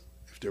Pesach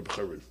if they're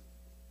b'charin.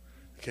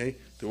 Okay?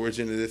 The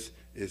origin of this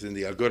is in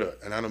the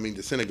Aguda, and I don't mean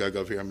the synagogue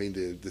of here, I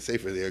mean the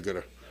Sefer, the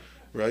Aguda,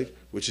 right?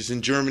 Which is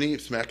in Germany,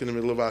 smack in the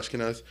middle of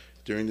Ashkenaz.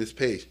 During this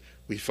page,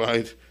 we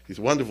find these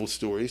wonderful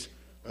stories,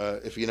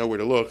 if you know where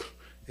to look.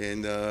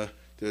 And the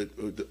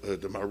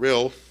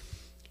Maril,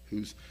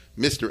 who's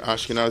Mr.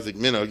 Ashkenazic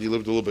Minhag, he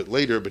lived a little bit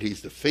later, but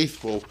he's the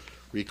faithful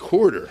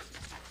recorder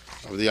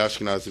of the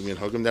Ashkenazic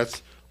Minhagim.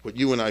 That's what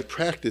you and I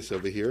practice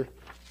over here.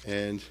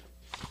 And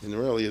in the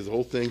really is the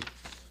whole thing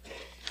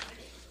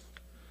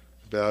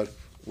about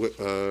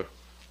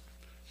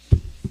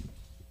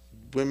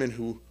women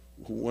who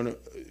want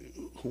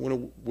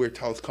to wear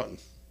talis cotton,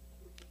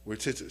 wear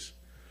tzitzis.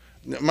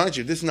 Now, mind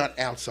you, this is not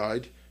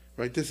outside,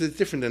 right? This is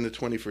different than the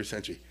 21st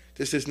century.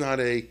 This is not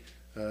a,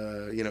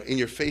 in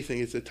your face thing.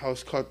 It's a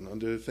talis cotton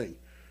under the thing.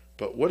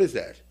 But what is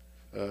that?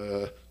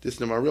 This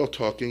Namaril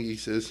talking, he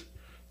says,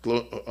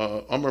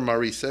 Amar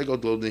Mari Segel,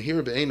 Glo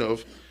Nehir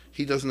Be'enov,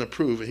 he doesn't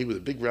approve, and he was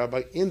a big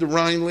rabbi in the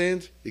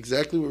Rhineland,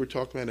 exactly what we're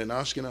talking about in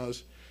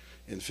Ashkenaz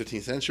in the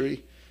 15th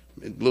century.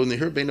 He doesn't like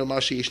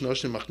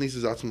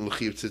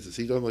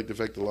the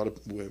fact that a lot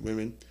of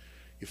women,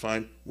 you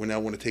find, we now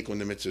want to take on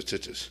the mitzvah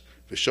tzitzis.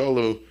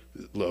 So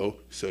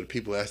the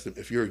people ask them,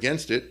 if you're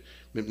against it,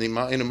 then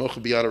how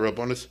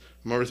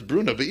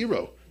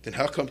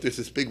come there's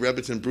this big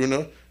Rebbe in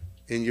Bruna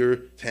in your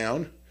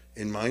town,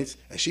 in Mainz,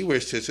 and she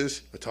wears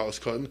tzitzis, a talis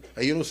cotton,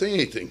 and you don't say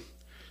anything?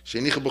 She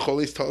wears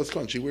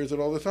it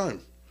all the time.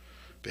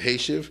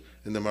 Beheshiv,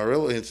 and the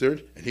Maril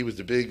answered, and he was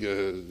the big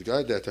the guy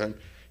at that time,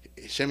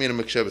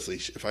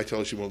 if I tell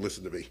her, she won't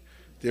listen to me.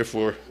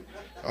 Therefore,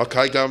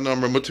 therefore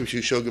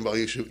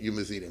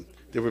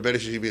better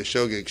she should be a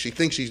shogeg. She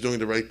thinks she's doing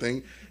the right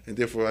thing, and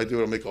therefore I do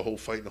it, I'll make a whole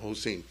fight and a whole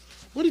scene.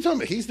 What are you talking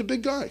about? He's the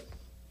big guy,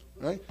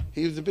 right?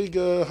 He was the big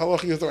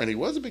halachic authority, and he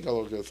was a big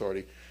halachic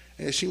authority.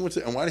 And she wants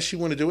to, and why does she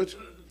want to do it?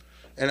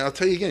 And I'll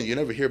tell you again, you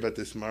never hear about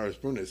this Maris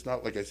Bruna. It's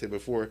not like I said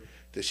before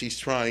that she's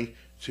trying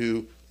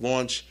to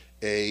launch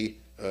a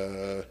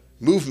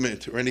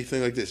movement or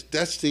anything like this.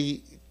 That's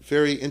the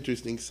very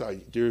interesting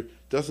side. There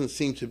doesn't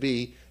seem to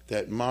be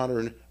that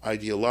modern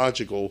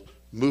ideological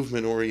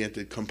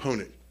movement-oriented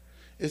component.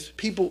 It's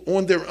people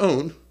on their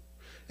own,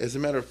 as a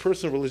matter of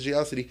personal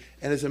religiosity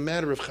and as a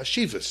matter of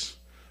chashivas,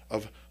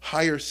 of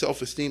higher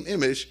self-esteem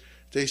image.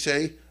 They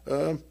say,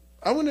 I'm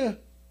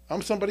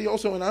somebody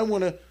also, and I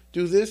want to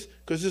do this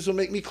because this will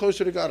make me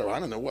closer to God, or I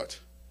don't know what.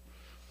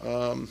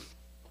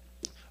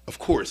 Of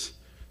course,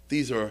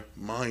 these are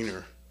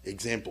minor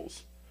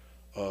examples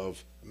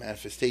of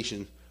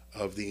manifestation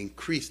of the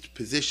increased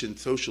position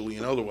socially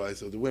and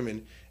otherwise of the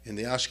women in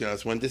the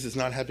Ashkenaz, when this is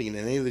not happening in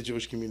any of the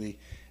Jewish community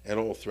at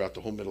all throughout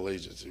the whole Middle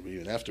Ages, or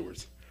even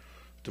afterwards.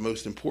 The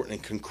most important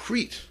and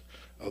concrete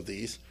of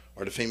these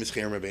are the famous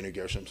Cherem Rabbeinu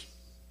Gershom's,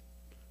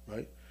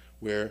 right?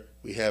 Where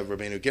we have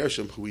Rabbeinu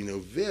Gershom, who we know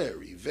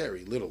very,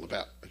 very little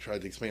about. I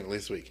tried to explain it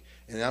last week.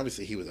 And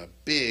obviously he was a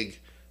big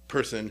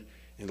person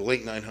in the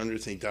late 900s,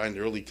 and he died in the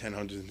early 1000s,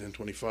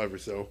 1025 or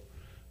so.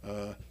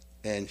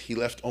 and he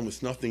left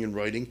almost nothing in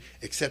writing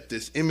except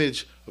this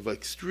image of an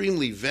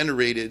extremely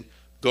venerated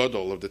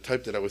gadol of the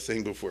type that I was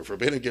saying before. If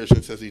Rabbeinu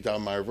Gershon says he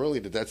died Ma'ariv early,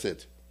 that's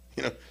it.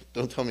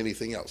 Don't tell me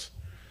anything else.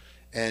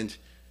 And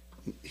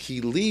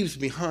he leaves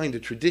behind a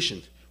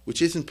tradition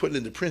which isn't put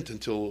into print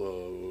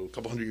until a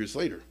couple hundred years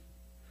later,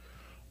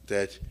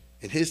 that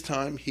in his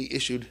time he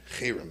issued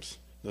cherems.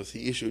 Thus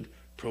he issued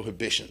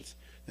prohibitions.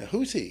 Now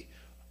who's he?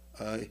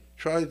 I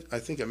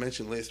think I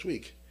mentioned last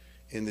week,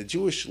 in the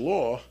Jewish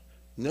law,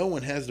 no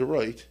one has the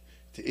right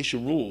to issue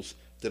rules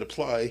that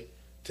apply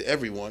to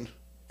everyone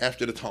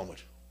after the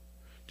Talmud.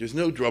 There's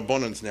no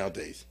drabbanans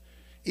nowadays.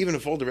 Even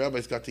if all the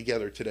rabbis got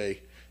together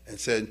today and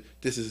said,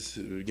 this is,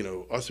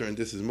 usher and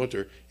this is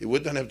mutter, it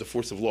would not have the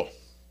force of law.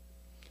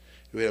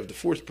 It would have the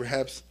force,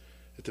 perhaps,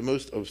 at the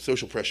most, of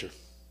social pressure,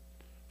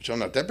 which I'm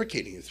not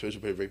deprecating. It's social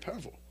pressure, very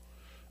powerful.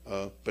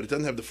 But it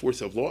doesn't have the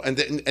force of law, and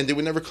they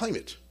would never claim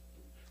it.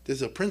 This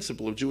is a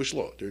principle of Jewish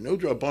law. There are no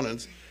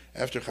drabbanans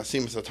after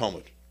Chasimus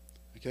HaTalmud.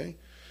 Okay?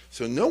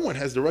 So no one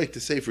has the right to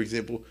say, for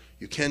example,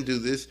 you can do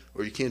this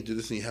or you can't do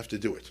this and you have to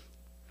do it.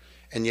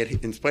 And yet,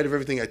 in spite of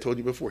everything I told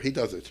you before, he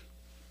does it.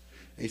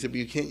 And he said, but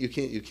you can't.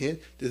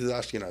 This is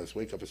Ashkenaz.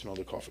 Wake up and smell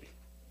the coffee.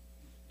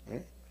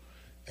 Right?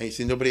 And you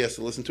see, nobody has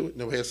to listen to it.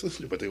 Nobody has to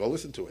listen to it, but they all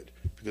listen to it.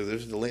 Because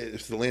if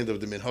it's the land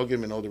of the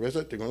Minhagim and all the rest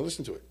of it, they're going to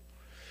listen to it.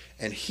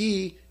 And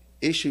he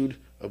issued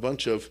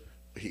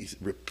he's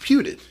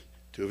reputed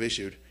to have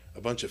issued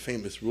a bunch of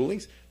famous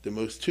rulings. The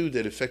most two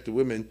that affect the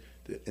women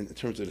in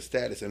terms of the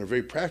status and are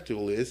very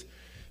practical is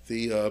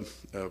the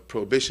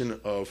prohibition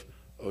of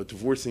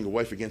divorcing a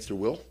wife against her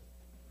will.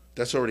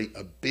 That's already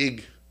a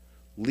big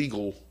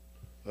legal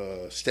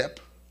step.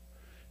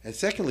 And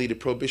secondly, the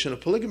prohibition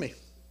of polygamy,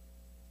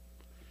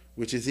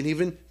 which is an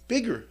even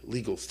bigger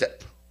legal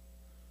step.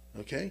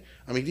 Okay?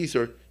 I mean, these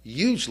are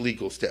huge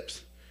legal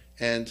steps.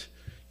 And,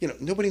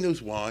 nobody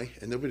knows why,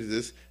 and nobody does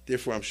this.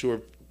 Therefore, I'm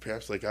sure,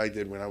 perhaps like I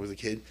did when I was a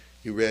kid,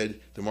 you read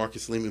the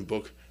Marcus Lehman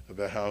book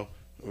about how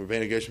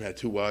Rabbeinu Gershon had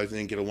two wives and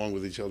didn't get along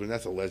with each other, and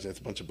that's a legend. That's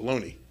a bunch of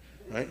baloney,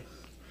 right?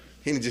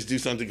 He didn't just do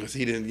something because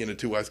he didn't,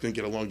 two wives couldn't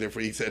get along.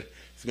 Therefore, he said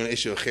he's going to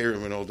issue a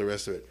cherem and all the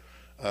rest of it.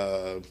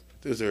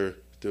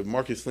 The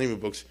Marcus Lehman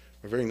books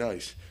are very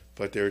nice,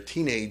 but they're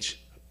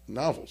teenage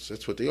novels.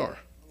 That's what they are.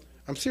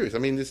 I'm serious. I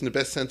mean this in the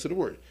best sense of the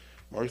word.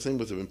 Marcus Lehman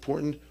was an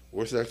important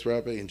Orthodox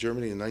rabbi in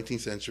Germany in the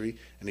 19th century,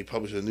 and he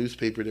published a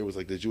newspaper that was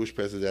like the Jewish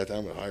press at that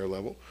time at a higher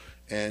level,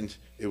 and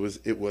it was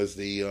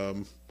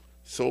the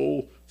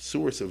sole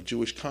source of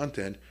Jewish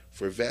content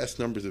for vast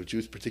numbers of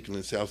Jews, particularly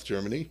in South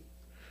Germany.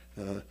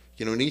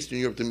 In Eastern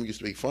Europe, they used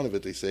to make fun of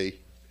it. They say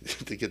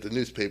they get the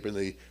newspaper and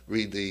they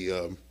read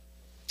the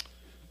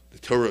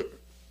Torah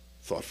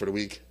thought for the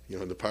week,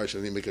 in the parsha,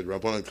 and they make a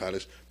Rabbanan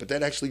Kaddish. But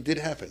that actually did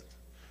happen,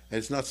 and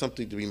it's not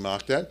something to be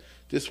mocked at.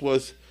 This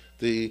was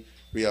the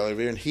reality of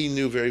it, and he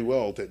knew very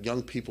well that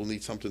young people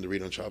need something to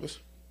read on Shabbos,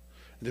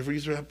 and therefore he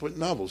used to put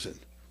novels in.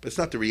 But it's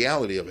not the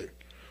reality of it.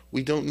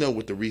 We don't know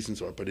what the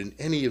reasons are, but in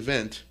any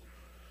event,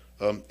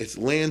 it's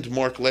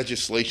landmark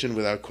legislation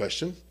without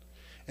question,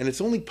 and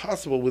it's only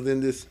possible within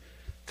this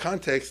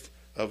context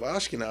of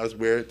Ashkenaz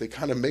where they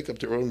kind of make up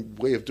their own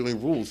way of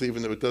doing rules,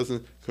 even though it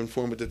doesn't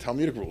conform with the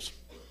Talmudic rules.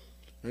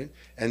 Right?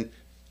 And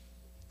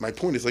my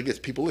point is like this,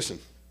 people listen.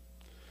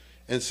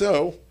 And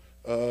so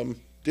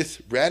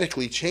this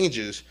radically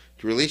changes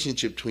the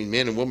relationship between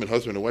man and woman,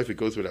 husband and wife. It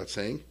goes without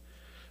saying.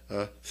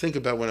 Think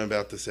about what I'm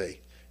about to say.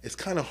 It's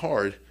kind of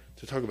hard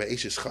to talk about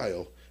Eishes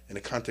Chayil in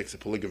the context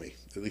of polygamy.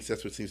 At least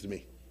that's what it seems to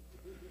me.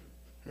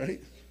 Right?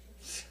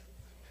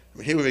 I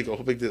mean, here we make a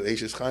whole big deal of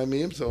Eishes Chayil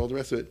Miyim, so all the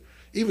rest of it.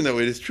 Even though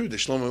it is true that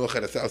Shlomo Melech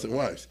had 1,000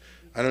 wives.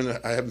 I don't know,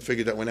 I haven't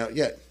figured that one out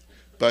yet.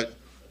 But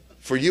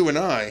for you and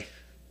I,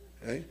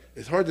 right,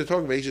 it's hard to talk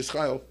about Eishes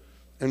Chayil,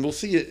 and we'll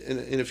see it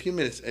in a few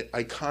minutes,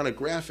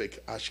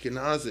 iconographic,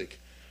 Ashkenazic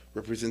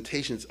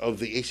representations of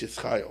the Eishes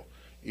Chayil.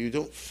 You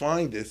don't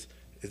find this,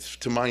 it's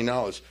to my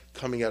knowledge,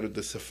 coming out of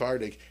the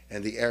Sephardic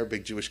and the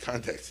Arabic Jewish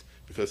context,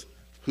 because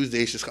who's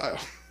the Eishes Chayil?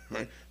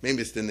 Right?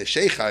 Maybe it's the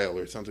Neshei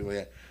Chayil or something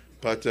like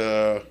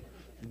that.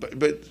 But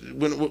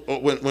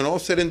when all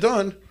said and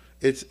done,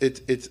 it's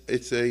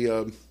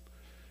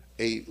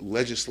a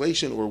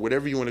legislation or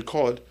whatever you want to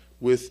call it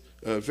with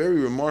very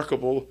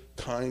remarkable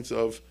kinds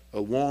of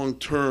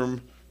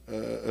long-term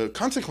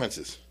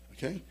consequences.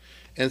 Okay,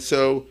 and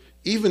so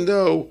even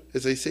though,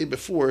 as I say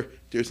before,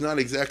 there's not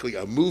exactly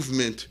a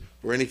movement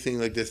or anything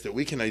like this that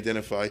we can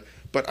identify,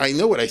 but I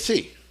know what I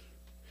see.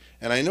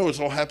 And I know it's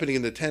all happening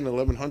in the 10,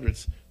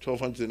 1100s,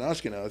 1200s in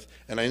Ashkenaz,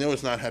 and I know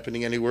it's not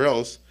happening anywhere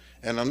else,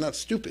 and I'm not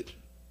stupid.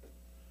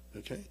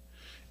 Okay?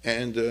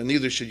 And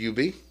neither should you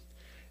be.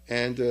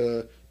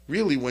 And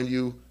really, when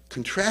you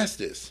contrast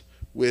this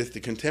with the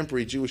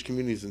contemporary Jewish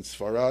communities in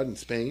Sfarad and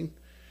Spain,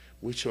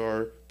 which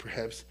are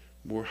perhaps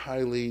more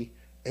highly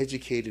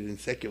educated in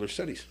secular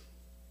studies,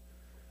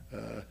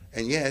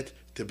 and yet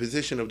the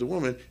position of the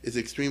woman is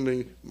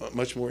extremely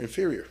much more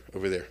inferior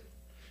over there,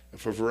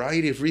 for a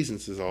variety of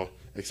reasons, as I'll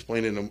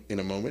explain in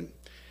a moment.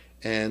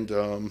 And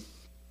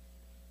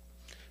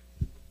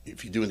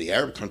if you do in the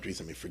Arab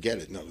countries, I mean, forget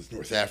it. No, there's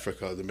North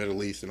Africa, the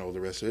Middle East, and all the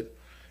rest of it.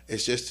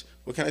 It's just,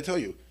 what can I tell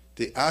you?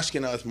 The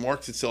Ashkenaz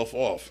marks itself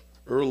off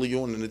early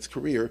on in its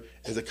career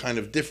as a kind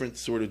of different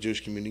sort of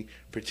Jewish community,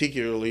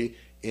 particularly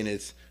in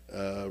its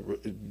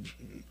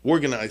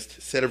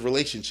organized set of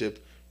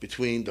relationship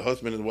between the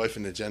husband and the wife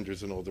and the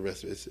genders and all the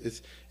rest of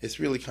it. It's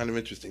really kind of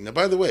interesting. Now,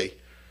 by the way,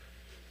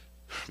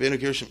 Rabbeinu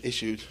Gershom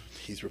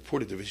he's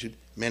reported to have issued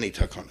many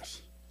takanas.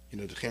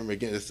 The Chemra,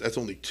 again, that's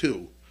only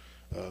two.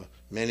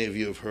 Many of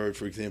you have heard,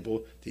 for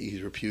example, that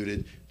he's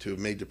reputed to have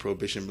made the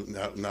prohibition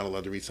not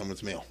allowed to read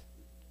someone's mail.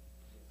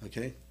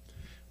 Okay?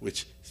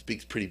 Which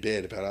speaks pretty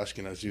bad about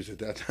Ashkenaz Jews at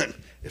that time.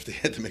 If they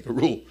had to make a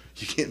rule,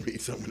 you can't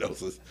read someone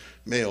else's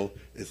mail.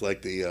 It's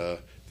like the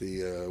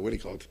what do you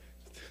call it?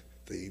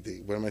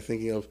 The what am I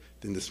thinking of?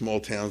 In the small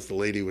towns, the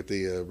lady with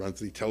the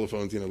runs the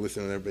telephones,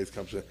 listening to everybody's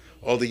conversation,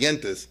 all the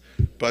yentas.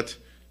 But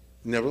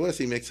nevertheless,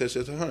 he makes such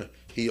a tahana.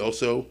 He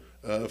also,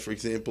 for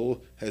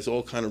example, has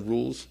all kind of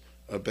rules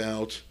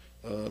about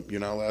you're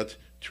not allowed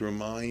to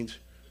remind,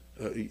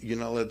 you're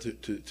not allowed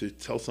to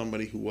tell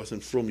somebody who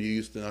wasn't from you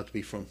used to not to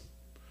be from.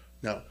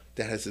 Now,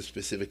 that has a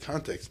specific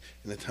context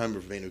in the time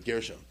of Rabbeinu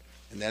Gershom,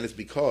 and that is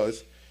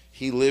because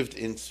he lived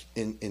in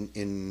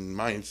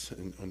Mainz,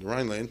 on the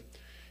Rhineland,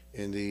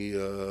 in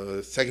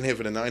the second half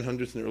of the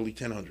 900s and the early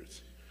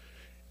 1000s.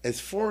 As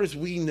far as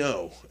we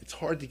know, it's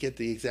hard to get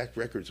the exact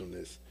records on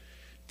this.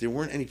 There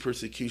weren't any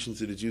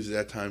persecutions of the Jews at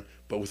that time,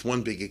 but with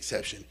one big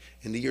exception.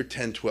 In the year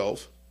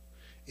 1012,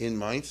 in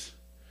Mainz,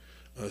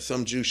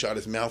 some Jew shot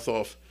his mouth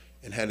off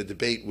and had a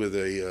debate with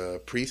a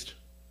priest,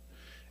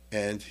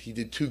 and he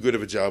did too good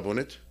of a job on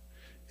it,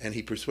 and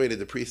he persuaded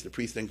the priest. The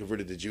priest then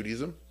converted to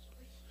Judaism,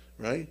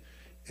 right?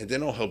 And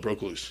then all hell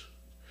broke loose,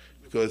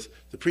 because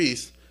the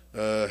priest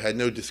had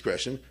no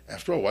discretion.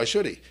 After all, why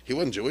should he? He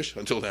wasn't Jewish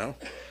until now.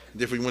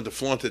 Therefore, he wanted to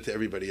flaunt it to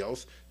everybody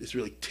else. This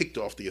really ticked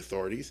off the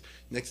authorities.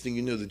 Next thing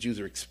you know, the Jews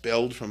are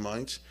expelled from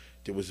Mainz.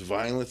 There was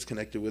violence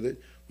connected with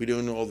it. We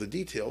don't know all the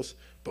details,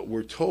 but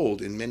we're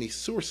told in many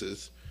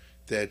sources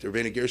that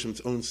Rabbeinu Gershom's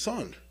own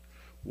son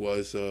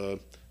was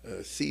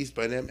seized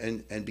by them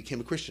and became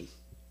a Christian.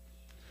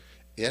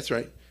 Yeah, that's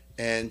right.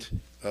 And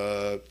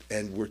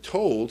we're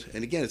told,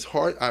 and again, it's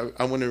hard,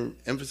 I want to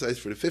emphasize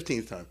for the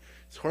 15th time,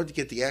 it's hard to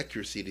get the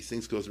accuracy of these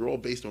things because they're all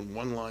based on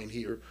one line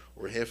here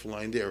or half a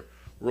line there.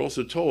 We're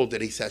also told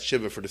that he sat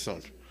Shiva for the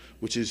son,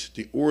 which is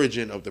the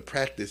origin of the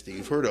practice that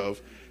you've heard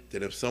of,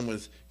 that if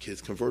someone's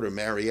kids convert or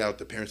marry out,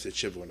 the parents said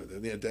Shiva.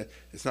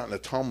 It's not in the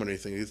Talmud or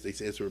anything. They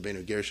say that's what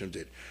Rabbeinu Gershom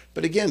did.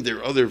 But again, there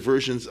are other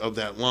versions of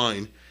that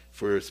line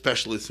for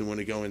specialists who want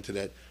to go into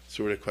that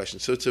sort of question.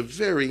 So it's a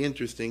very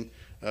interesting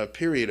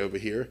period over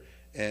here,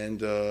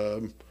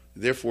 and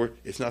therefore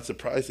it's not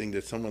surprising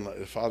that someone like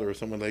a father or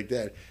someone like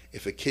that,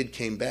 if a kid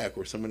came back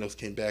or someone else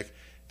came back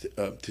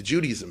to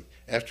Judaism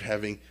after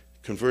having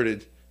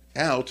converted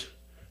out,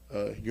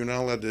 you're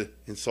not allowed to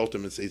insult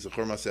them and say,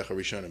 Zechor Ma'asecha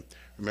Rishonim.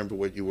 Remember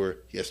what you were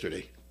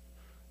yesterday.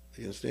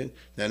 You understand?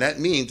 Now that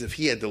means if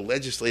he had to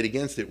legislate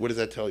against it, what does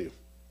that tell you?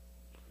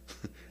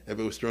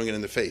 Everybody was throwing it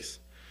in the face.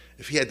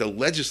 If he had to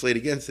legislate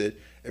against it,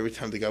 every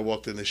time the guy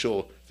walked in the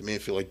shul, the man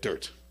feel like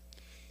dirt.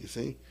 You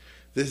see?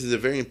 This is a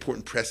very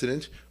important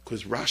precedent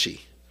because Rashi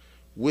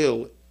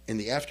will, in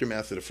the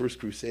aftermath of the First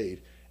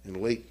Crusade, in the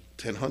late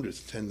 1000s,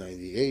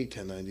 1098,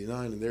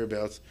 1099, and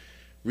thereabouts,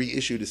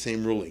 reissue the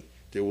same ruling.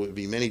 There will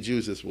be many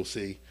Jews, as we'll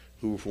see,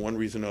 who for one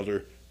reason or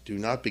another do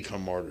not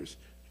become martyrs,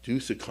 do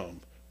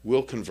succumb,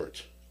 will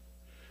convert.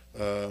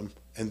 And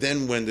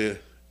then when the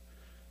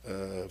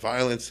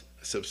violence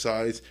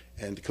subsides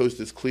and the coast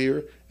is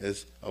clear,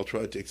 as I'll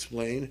try to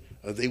explain,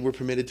 they were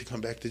permitted to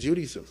come back to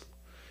Judaism.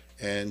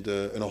 And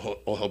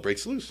all hell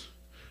breaks loose.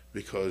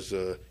 Because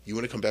you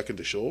want to come back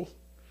into shul?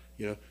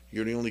 You're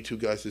the only two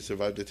guys that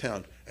survived the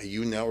town. And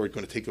you now are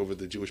going to take over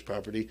the Jewish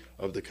property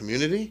of the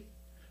community?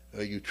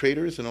 You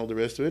traitors and all the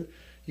rest of it.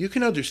 You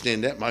can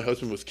understand that. My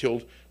husband was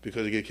killed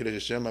because he got Kiddush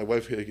Hashem. My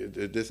wife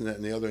did this and that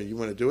and the other, and you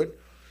want to do it?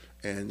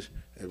 And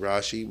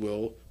Rashi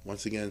will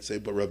once again say,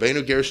 but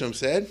Rabbeinu Gershom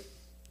said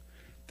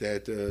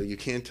that you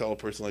can't tell a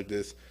person like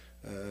this,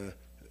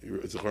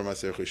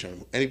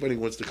 anybody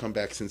who wants to come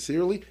back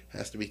sincerely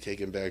has to be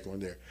taken back on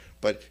there.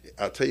 But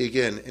I'll tell you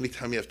again,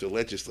 anytime you have to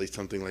legislate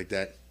something like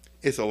that,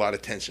 it's a lot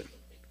of tension,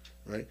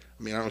 right?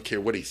 I mean, I don't care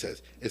what he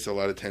says. It's a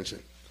lot of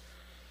tension.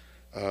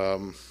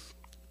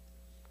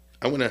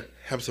 I want to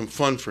have some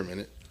fun for a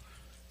minute,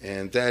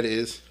 and that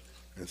is,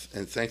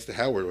 and thanks to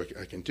Howard,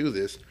 I can do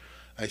this.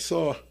 I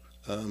saw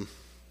the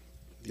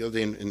other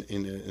day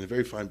in a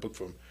very fine book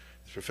from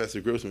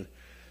Professor Grossman,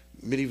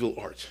 medieval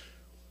art,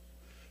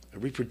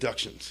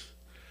 reproductions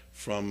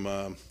from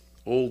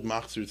old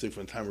Machzor,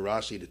 from the time of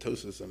Rashi to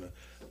Tosfos, and a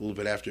little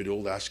bit after the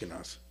old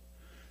Ashkenaz.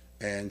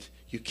 And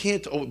you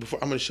can't, I'm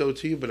going to show it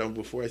to you, but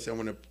before I say, I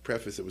want to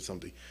preface it with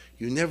something.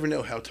 You never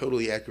know how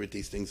totally accurate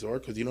these things are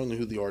because you don't know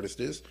who the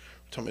artist is.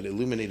 We're talking about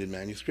illuminated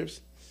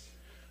manuscripts.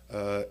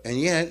 And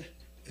yet,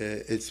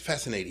 it's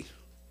fascinating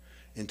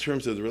in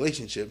terms of the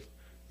relationship,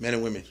 men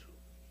and women,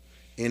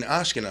 in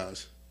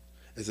Ashkenaz,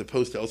 as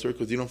opposed to elsewhere,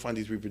 because you don't find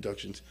these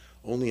reproductions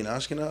only in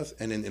Ashkenaz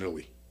and in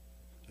Italy.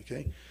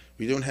 Okay,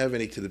 we don't have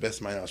any, to the best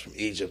of my knowledge, from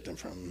Egypt and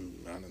from,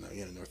 I don't know,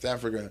 North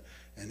Africa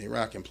and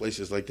Iraq and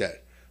places like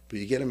that. But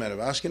you get them out of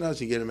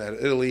Ashkenaz, you get them out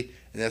of Italy,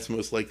 and that's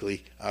most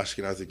likely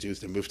Ashkenazic Jews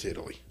that moved to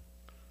Italy.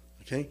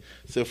 Okay,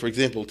 so for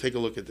example, take a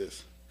look at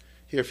this.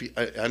 Here,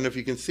 I don't know if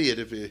you can see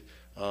it.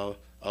 I'll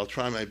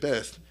try my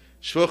best.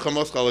 This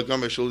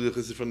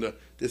is from a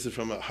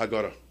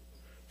Haggadah,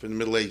 from the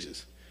Middle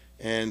Ages,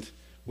 and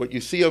what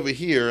you see over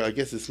here, I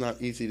guess it's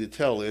not easy to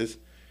tell, is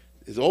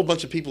a whole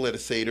bunch of people at a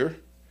Seder.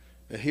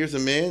 Here's a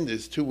man,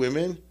 there's two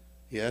women.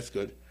 Yeah, that's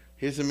good.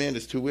 Here's a man,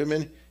 there's two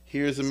women.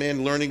 Here's a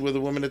man learning with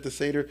a woman at the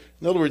Seder.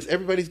 In other words,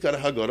 everybody's got a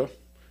Haggadah,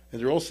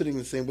 and they're all sitting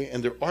the same way,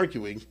 and they're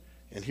arguing.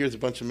 And here's a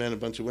bunch of men, a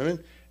bunch of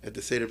women at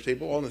the Seder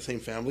table, all in the same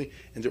family,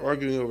 and they're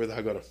arguing over the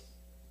Haggadah.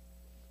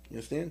 You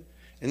understand?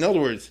 In other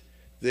words,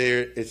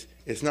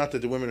 it's not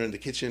that the women are in the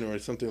kitchen or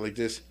something like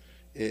this,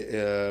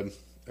 as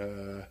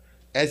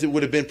it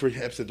would have been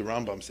perhaps at the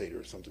Rambam Seder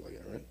or something like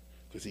that, right?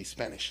 Because he's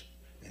Spanish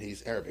and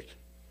he's Arabic.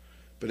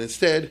 But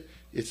instead,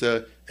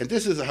 and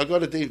this is a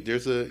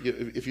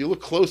Haggadah. If you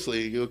look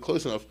closely, you look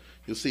close enough,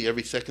 you'll see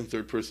every second,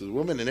 third person is a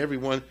woman, and every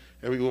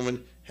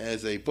woman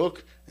has a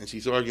book, and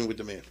she's arguing with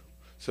the man.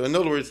 So in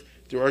other words,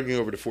 they're arguing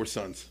over the four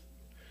sons.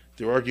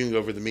 They're arguing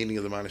over the meaning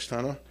of the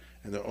Manishtana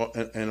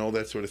and all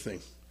that sort of thing.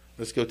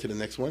 Let's go to the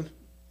next one.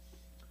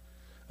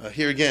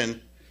 Here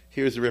again,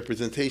 here's a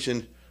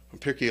representation from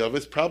Pirkei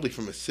Avos, probably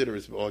from a Siddur,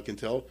 is all I can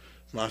tell,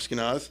 from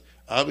Ashkenaz.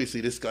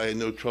 Obviously, this guy had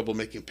no trouble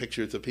making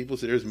pictures of people.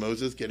 So there's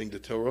Moses getting the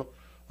Torah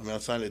on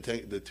Mount Sinai,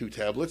 the two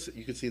tablets.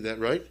 You can see that,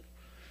 right?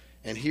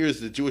 And here's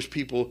the Jewish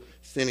people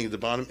standing at the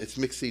bottom. It's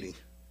mixed seating.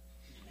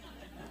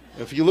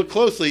 If you look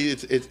closely,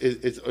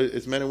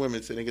 it's men and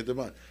women sitting at the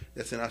bottom.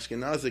 That's an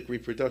Ashkenazic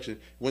reproduction.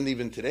 It wouldn't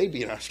even today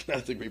be an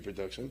Ashkenazic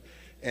reproduction.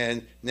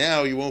 And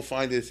now you won't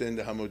find this in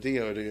the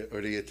Hamodia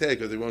or the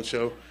Yeteg, or they won't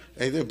show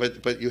anything.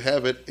 But you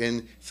have it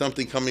in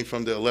something coming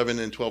from the 11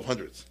 and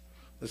 1200s.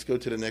 Let's go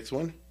to the next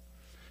one.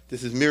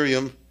 This is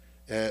Miriam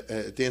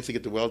dancing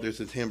at the well. There's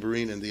a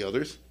tambourine and the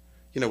others.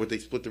 You know what they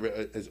split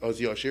as Oz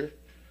Yashir,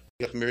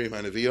 Miriam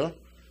Hanaviyah,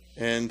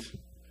 and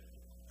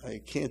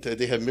I can't.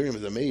 They have Miriam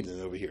as a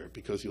maiden over here,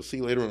 because you'll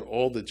see later on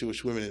all the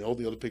Jewish women in all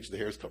the other pictures the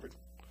hair is covered,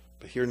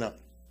 but here not.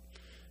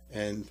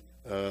 And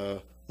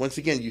once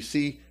again, you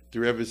see the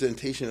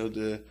representation of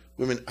the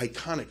women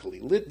iconically.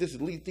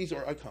 These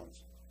are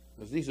icons.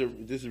 This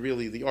is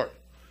really the art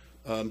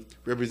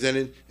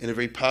represented in a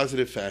very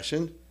positive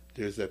fashion.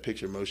 There's that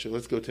picture of Moshe.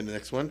 Let's go to the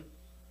next one.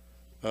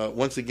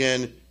 Once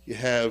again, you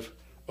have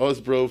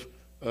Ozbrov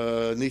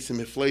Nisim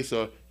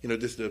Hiflesa.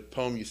 This is the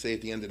poem you say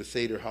at the end of the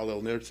Seder,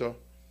 Hallel Nirtzah.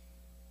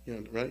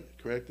 Right?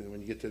 Correct? And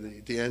when you get to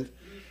the end.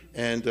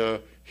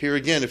 And here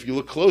again, if you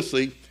look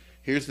closely,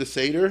 here's the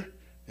Seder,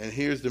 and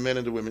here's the men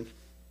and the women.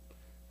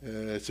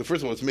 So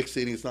first of all, it's mixed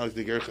seating. It's not like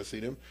the Ger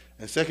Hasidim.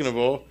 And second of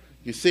all,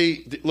 you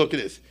see, look at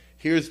this.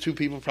 Here's two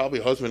people, probably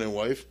a husband and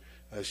wife.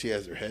 She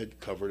has her head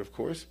covered, of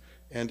course.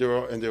 And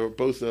they're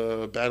both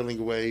battling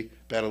away,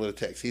 battle of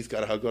the text. He's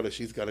got a Haggadah,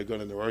 she's got a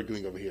gun, and they're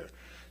arguing over here.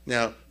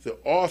 Now, the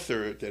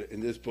author that in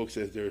this book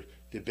says they're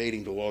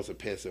debating the laws of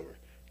Passover.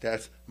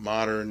 That's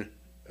modern,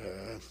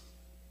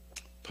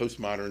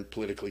 postmodern,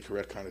 politically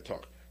correct kind of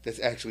talk. That's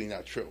actually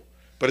not true.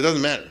 But it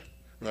doesn't matter,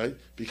 right?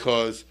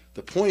 Because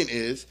the point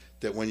is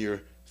that when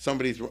you're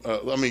somebody's, you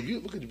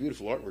look at the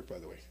beautiful artwork, by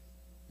the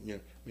way.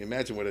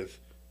 Imagine what a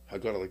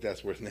Haggadah like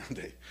that's worth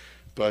nowadays.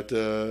 But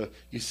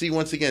you see,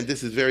 once again,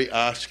 this is very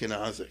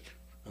Ashkenazic.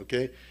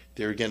 Okay,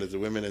 there again is the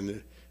women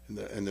and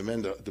the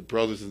men, the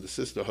brothers and the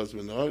sister,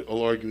 husband,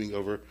 all arguing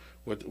over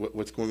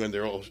what's going on.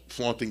 They're all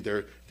flaunting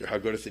their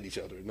Haggadahs at each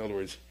other. In other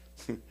words,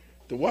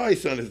 the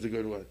wise son is the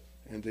good one,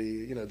 and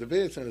the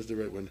bad son is the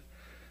right one.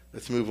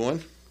 Let's move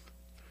on.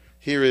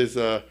 Here is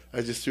I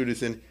just threw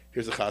this in.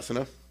 Here's a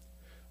chasana.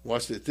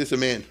 Watch this. This is a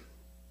man,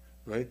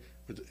 right?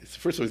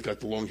 First of all, he's got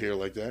the long hair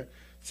like that.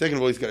 Second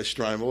of all, he's got a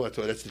shtreimel.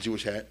 That's the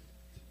Jewish hat.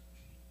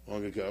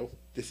 Long ago.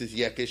 This is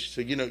Yekish.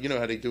 So you know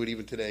how they do it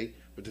even today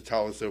with the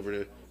tallis over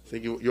the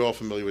thing. You're all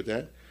familiar with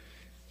that.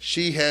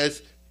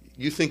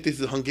 You think this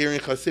is a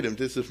Hungarian Hasidim.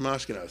 This is from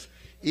Ashkenaz.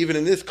 Even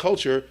in this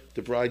culture,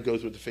 the bride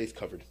goes with the face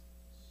covered.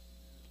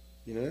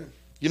 You know that?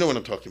 You know what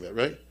I'm talking about,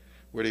 right?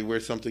 Where they wear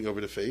something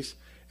over the face.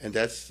 And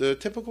that's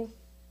typical,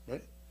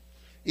 right?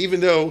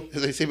 Even though,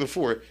 as I say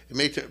before, it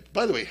may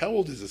by the way, how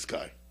old is this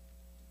guy?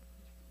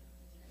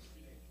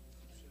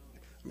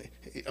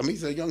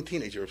 He's a young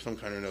teenager of some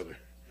kind or another.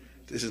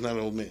 This is not an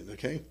old man,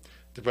 okay?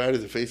 The bride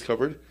has a face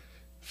covered.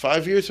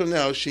 5 years from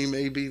now, she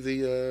may be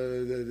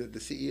the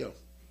CEO.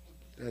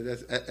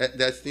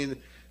 That's the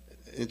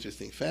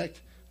interesting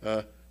fact.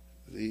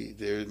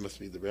 There must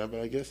be the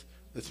rabbi, I guess.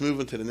 Let's move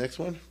on to the next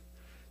one.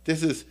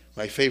 This is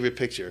my favorite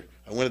picture.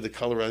 I wanted to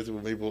colorize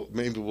it.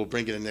 Maybe we'll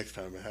bring it in next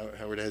time.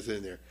 Howard has it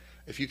in there.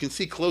 If you can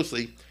see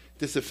closely,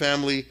 this is a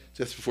family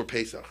just before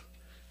Pesach.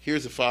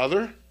 Here's a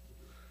father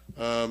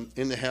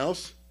in the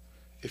house.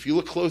 If you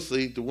look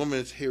closely, the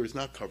woman's hair is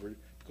not covered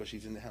because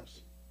she's in the house.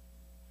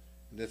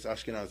 And that's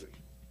Ashkenazic.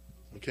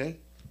 Okay?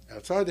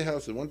 Outside the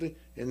house is one thing.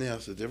 In the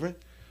house is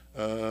different.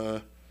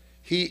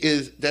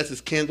 That's his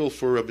candle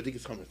for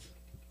B'dikas Chametz.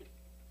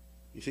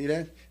 You see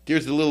that?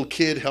 There's the little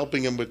kid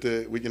helping him with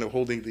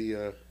holding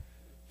the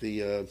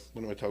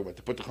what am I talking about?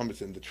 To put the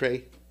hummus in the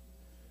tray,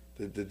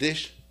 the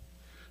dish,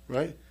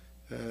 right?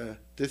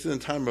 This is in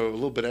time of a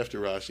little bit after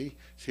Rashi.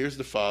 So here's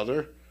the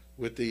father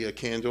with the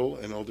candle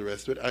and all the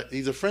rest of it.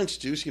 He's a French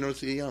Jew, so you don't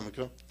see a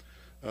yarmulke.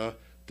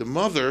 The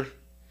mother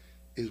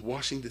is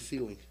washing the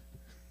ceiling.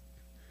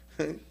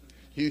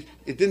 It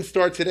didn't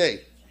start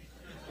today,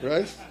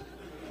 right?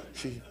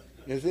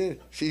 This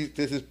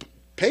is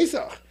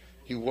Pesach.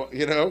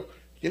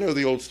 You know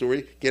the old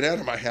story. Get out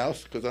of my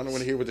house because I don't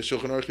want to hear what the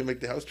Shulchan Aruch will make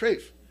the house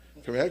treif.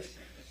 Correct?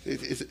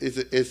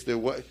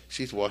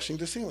 She's washing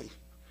the ceiling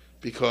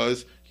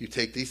because you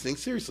take these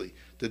things seriously.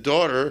 The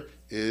daughter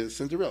is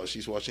Cinderella.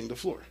 She's washing the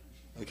floor.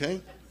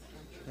 Okay?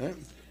 Right?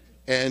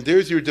 And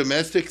there's your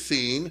domestic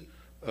scene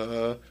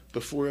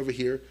before over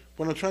here.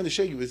 What I'm trying to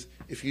show you is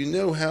if you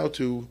know how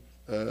to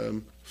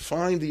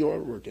find the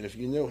artwork and if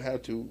you know how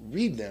to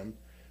read them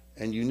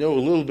and you know a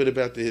little bit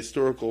about the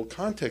historical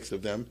context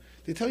of them,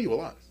 they tell you a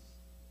lot.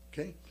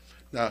 Okay?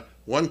 Now,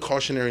 one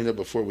cautionary note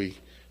before we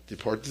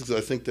depart. This is,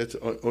 I think that's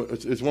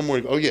it's one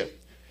more. Oh yeah,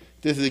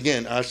 this is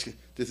again.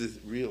 This is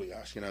really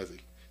Ashkenazi.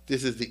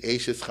 This is the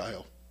Eishes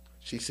Chayil.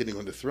 She's sitting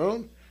on the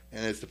throne,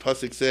 and as the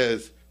pasuk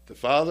says, the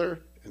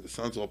father and the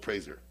sons all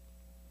praise her.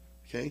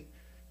 Okay,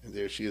 and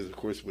there she is, of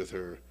course, with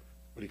her.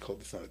 What do you call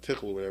it? It's not a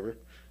tickle or whatever.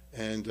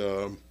 And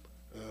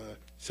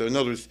so, in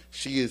other words,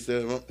 she is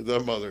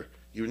the mother.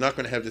 You're not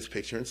going to have this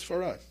picture in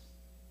Sfarad,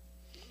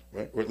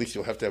 right? Or at least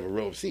you'll have to have a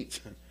row of seats,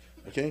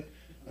 okay?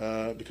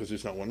 Because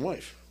there's not one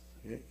wife.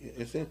 You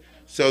understand?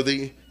 So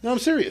no, I'm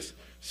serious.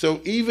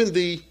 So even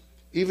the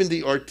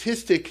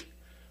artistic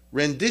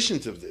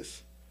renditions of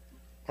this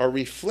are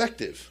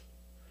reflective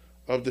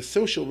of the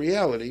social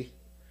reality,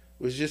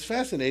 which is just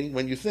fascinating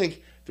when you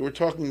think that we're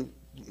talking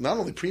not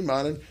only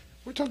pre-modern,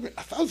 we're talking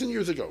 1,000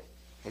 years ago.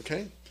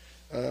 Okay,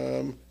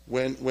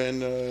 when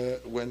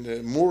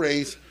the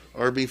mores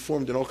are being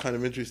formed in all kind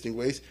of interesting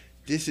ways,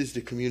 this is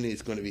the community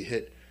that's going to be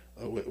hit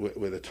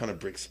with a ton of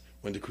bricks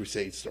when the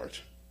Crusades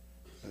start.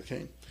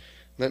 Okay.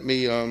 Let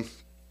me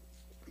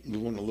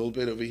move on a little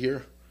bit over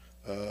here.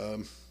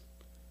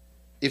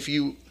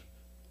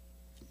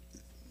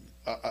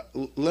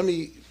 Let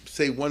me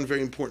say one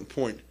very important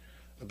point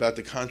about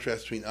the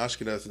contrast between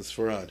Ashkenaz and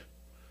Sfarad,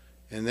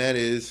 and that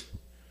is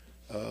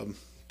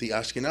the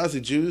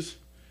Ashkenazi Jews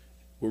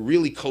were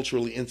really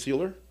culturally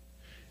insular,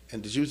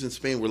 and the Jews in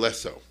Spain were less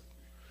so.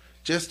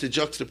 Just to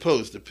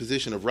juxtapose the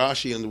position of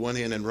Rashi on the one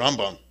hand and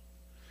Rambam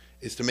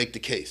is to make the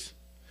case.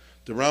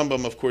 The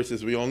Rambam, of course,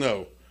 as we all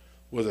know,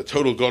 was a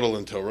total gadol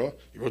in Torah.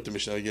 He wrote the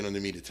Mishnah, you don't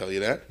need me to tell you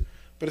that.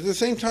 But at the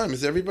same time,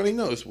 as everybody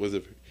knows, was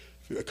an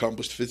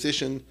accomplished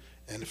physician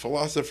and a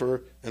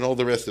philosopher and all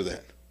the rest of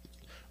that.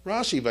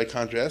 Rashi, by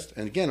contrast,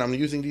 and again, I'm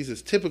using these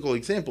as typical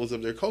examples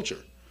of their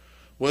culture,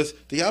 was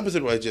the opposite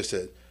of what I just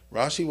said.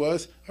 Rashi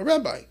was a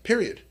rabbi,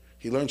 period.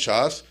 He learned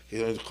Shas, he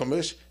learned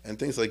Chumash, and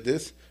things like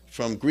this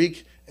from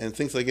Greek and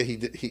things like that.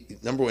 He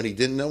number one, he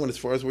didn't know, and as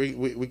far as we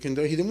can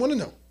know, he didn't want to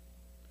know.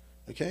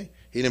 Okay?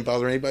 He didn't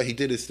bother anybody. He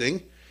did his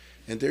thing.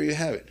 And there you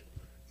have it.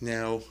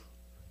 Now,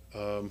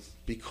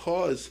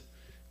 because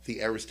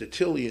the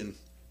Aristotelian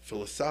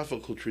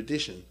philosophical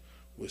tradition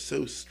was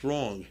so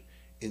strong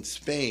in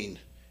Spain,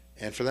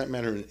 and for that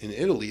matter in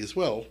Italy as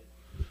well,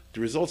 the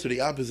results are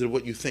the opposite of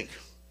what you think.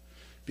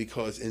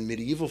 Because in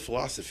medieval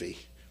philosophy,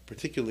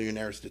 particularly in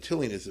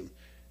Aristotelianism,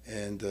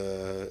 and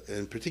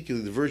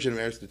particularly the version of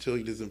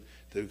Aristotelianism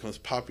that becomes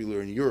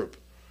popular in Europe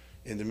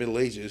in the Middle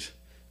Ages,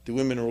 the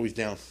women are always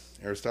down.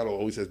 Aristotle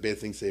always has bad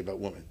things to say about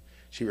women.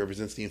 She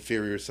represents the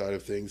inferior side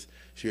of things.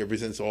 She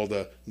represents all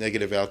the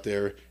negative out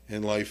there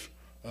in life.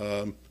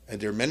 And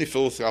there are many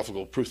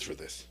philosophical proofs for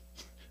this.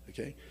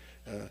 Okay,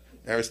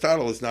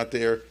 Aristotle is not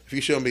there. If you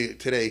show me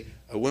today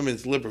a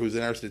women's liberal who's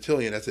an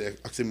Aristotelian, that's an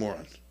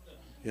oxymoron.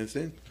 You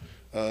understand?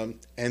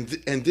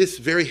 And this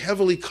very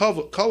heavily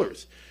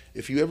colors.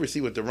 If you ever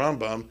see what the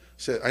Rambam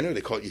said, I know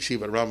they call it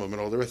Yeshiva Rambam and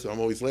all the rest of it. I'm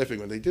always laughing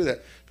when they do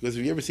that, because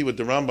if you ever see what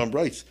the Rambam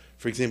writes,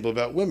 for example,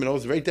 about women,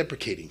 it's very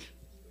deprecating.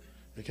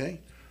 Okay?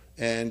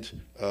 And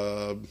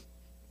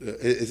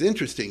it's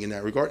interesting in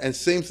that regard. And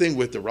same thing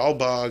with the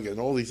Ralbag and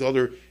all these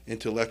other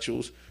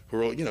intellectuals who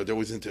are all, they're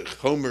always into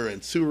Homer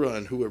and Surah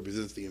and who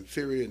represents the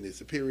inferior and the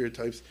superior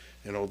types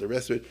and all the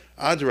rest of it.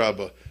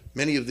 Adrabah,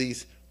 many of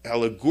these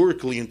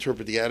allegorically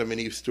interpret the Adam and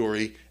Eve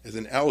story as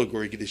an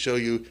allegory to show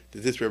you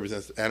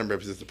that Adam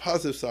represents the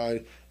positive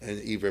side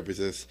and Eve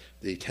represents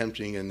the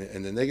tempting and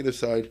the negative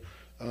side.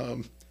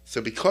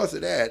 So because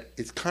of that,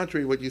 it's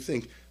contrary to what you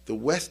think. The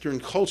Western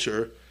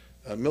culture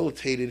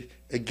militated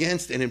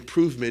against an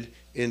improvement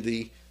in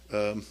the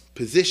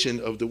position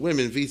of the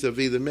women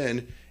vis-a-vis the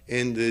men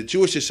in the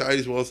Jewish society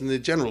as well as in the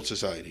general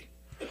society.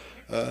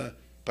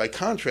 By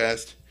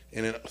contrast,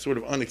 in a sort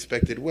of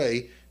unexpected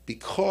way,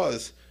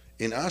 because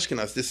in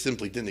Ashkenaz this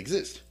simply didn't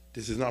exist.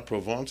 This is not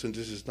Provence, and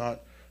this is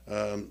not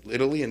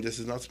Italy, and this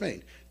is not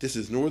Spain. This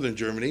is northern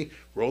Germany,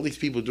 where all these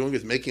people are doing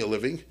is making a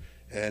living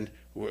and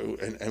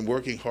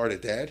working hard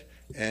at that.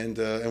 And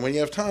when you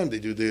have time, they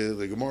do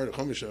the Gemara, the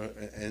Chumash,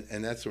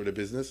 and that sort of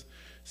business.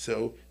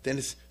 So then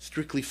it's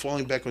strictly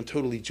falling back on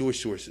totally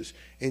Jewish sources.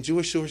 In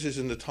Jewish sources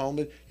in the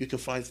Talmud, you can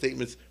find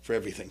statements for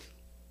everything.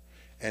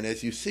 And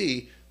as you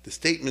see, the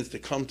statements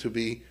that come to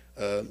be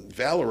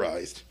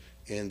valorized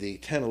in the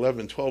 10,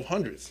 11,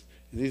 1200s,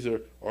 these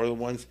are the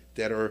ones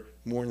that are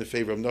more in the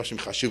favor of Noshim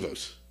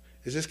Chashuvos.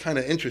 It's just kind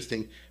of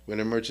interesting when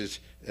it emerges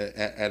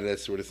out of that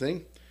sort of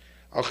thing.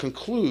 I'll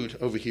conclude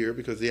over here,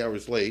 because the hour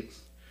is late,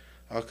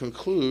 I'll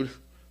conclude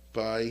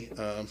by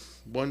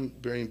one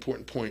very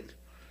important point,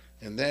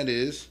 and that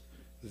is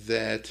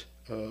that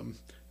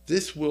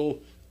this will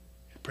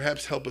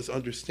perhaps help us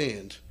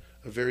understand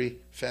a very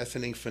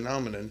fascinating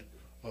phenomenon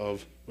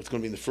of what's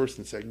going to be in the First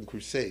and Second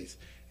Crusades,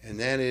 and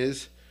that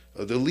is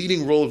the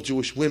leading role of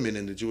Jewish women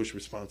in the Jewish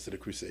response to the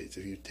Crusades.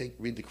 If you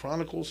read the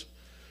Chronicles,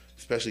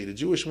 especially the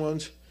Jewish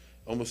ones,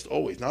 almost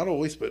always, not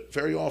always, but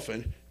very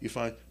often, you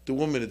find the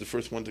woman is the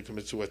first one to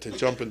commit suicide, to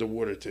jump in the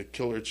water, to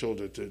kill her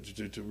children,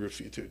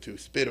 to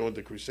spit on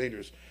the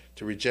Crusaders,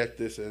 to reject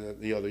this and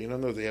the other. You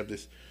don't know, they have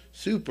this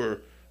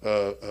super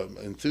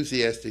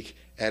enthusiastic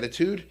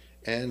attitude,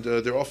 and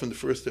they're often the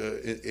first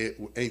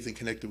anything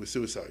connected with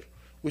suicide,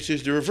 which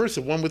is the reverse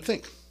of one would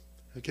think.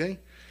 Okay?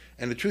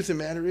 And the truth of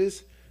the matter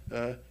is,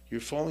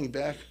 you're falling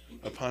back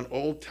upon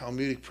old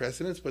Talmudic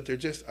precedents, but they're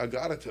just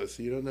agaritas,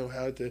 so you don't know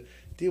how to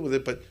deal with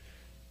it. But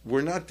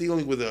we're not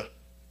dealing with a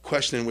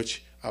question in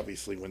which,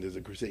 obviously, when there's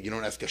a crusade, you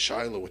don't ask a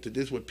Shiloh what to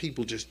do. This is what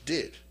people just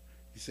did,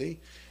 you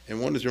see?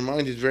 And one is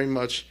reminded very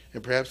much,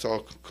 and perhaps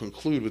I'll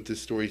conclude with this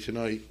story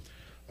tonight,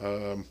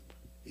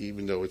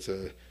 even though it's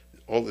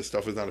all this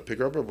stuff is not a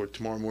pick-upper, but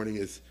tomorrow morning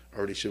is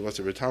already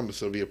Shavasar V'Talmud,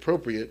 so it'll be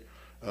appropriate.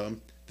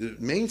 The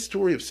main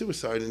story of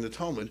suicide in the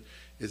Talmud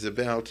is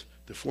about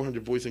the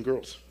 400 boys and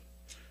girls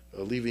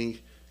leaving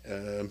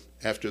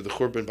after the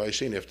Churban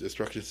Ba'ashen, after the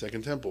destruction of the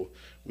Second Temple,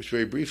 which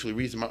very briefly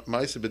reads,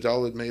 Ma'aseh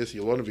B'dalad Meis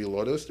Yolona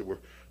V'Yolodos, there were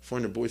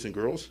 400 boys and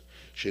girls,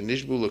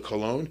 Shenishbu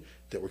L'Kolon,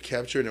 that were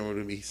captured and were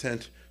to be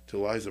sent to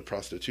lives of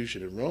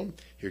prostitution in Rome.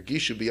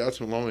 Hirgishu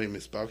B'yatzim Lomei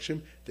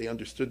Misbakshim, they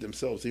understood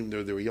themselves, even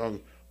though they were young,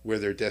 where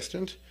they're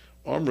destined.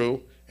 Amru,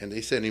 and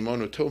they said,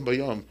 Imanu Tov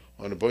Bayam,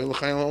 on a boy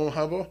L'Chayim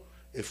Habo,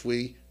 if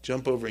we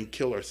jump over and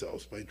kill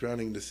ourselves by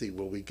drowning in the sea,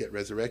 will we get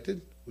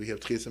resurrected? We have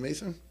Tchias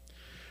HaMesim?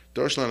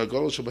 So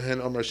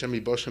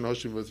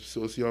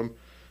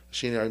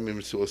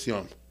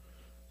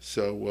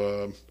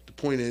the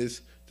point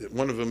is that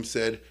one of them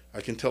said,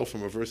 I can tell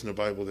from a verse in the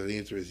Bible that the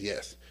answer is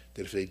yes,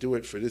 that if they do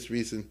it for this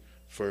reason,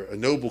 for a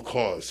noble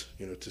cause,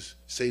 to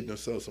save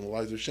themselves from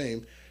lives of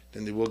shame,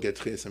 then they will get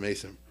Tchias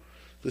HaMesim.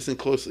 Listen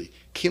closely.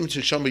 So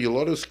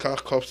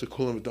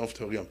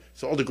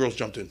all the girls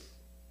jumped in.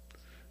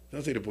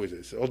 Don't say the boys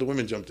did. So all the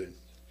women jumped in.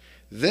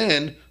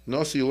 Then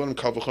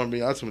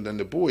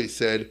the boys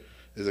said,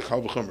 there's a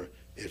Kal V'chomer.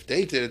 If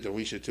they did it, then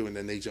we should too, and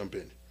then they jump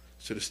in.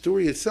 So the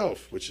story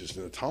itself, which is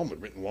in the Talmud,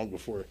 written long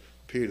before the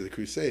period of the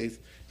Crusades,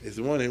 is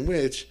the one in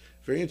which,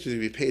 very interesting,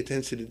 if you pay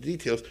attention to the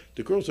details,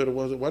 the girls are the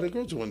ones, why the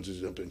girls are the ones who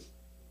jump in?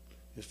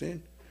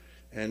 Understand?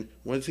 And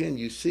once again,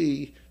 you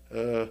see,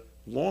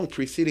 long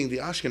preceding the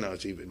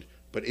Ashkenaz even,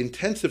 but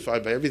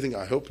intensified by everything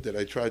I hope that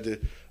I tried to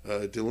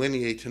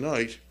delineate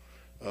tonight,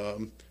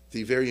 the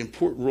very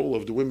important role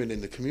of the women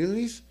in the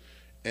communities,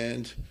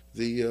 and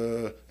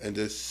the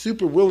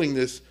super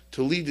willingness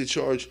to lead the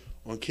charge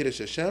on Kiddush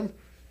Hashem,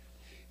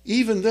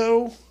 even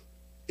though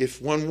if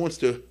one wants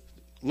to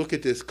look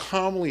at this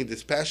calmly and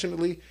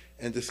dispassionately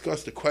and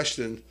discuss the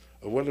question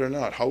of whether or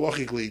not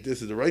halachically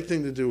this is the right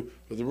thing to do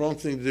or the wrong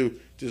thing to do,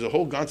 there's a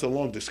whole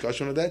long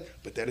discussion of that,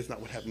 but that is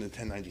not what happened in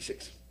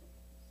 1096.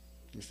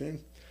 You understand?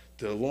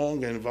 The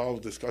long and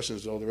involved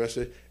discussions and all the rest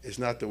of it is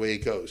not the way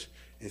it goes.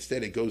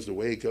 Instead, it goes the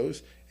way it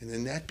goes, and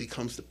then that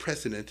becomes the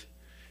precedent,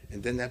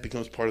 and then that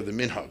becomes part of the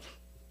minhag.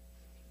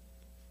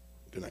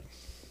 Good night.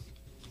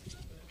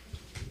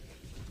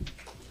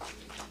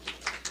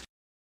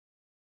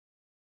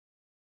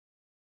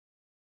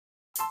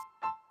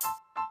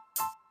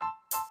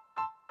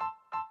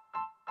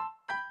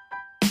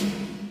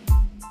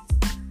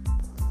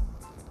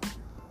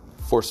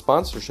 For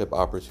sponsorship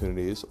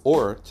opportunities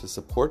or to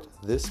support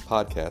this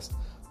podcast,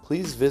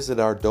 please visit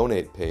our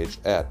donate page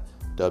at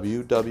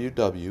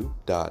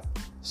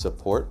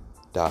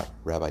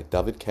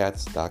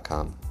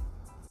www.support.rabbidavidkatz.com.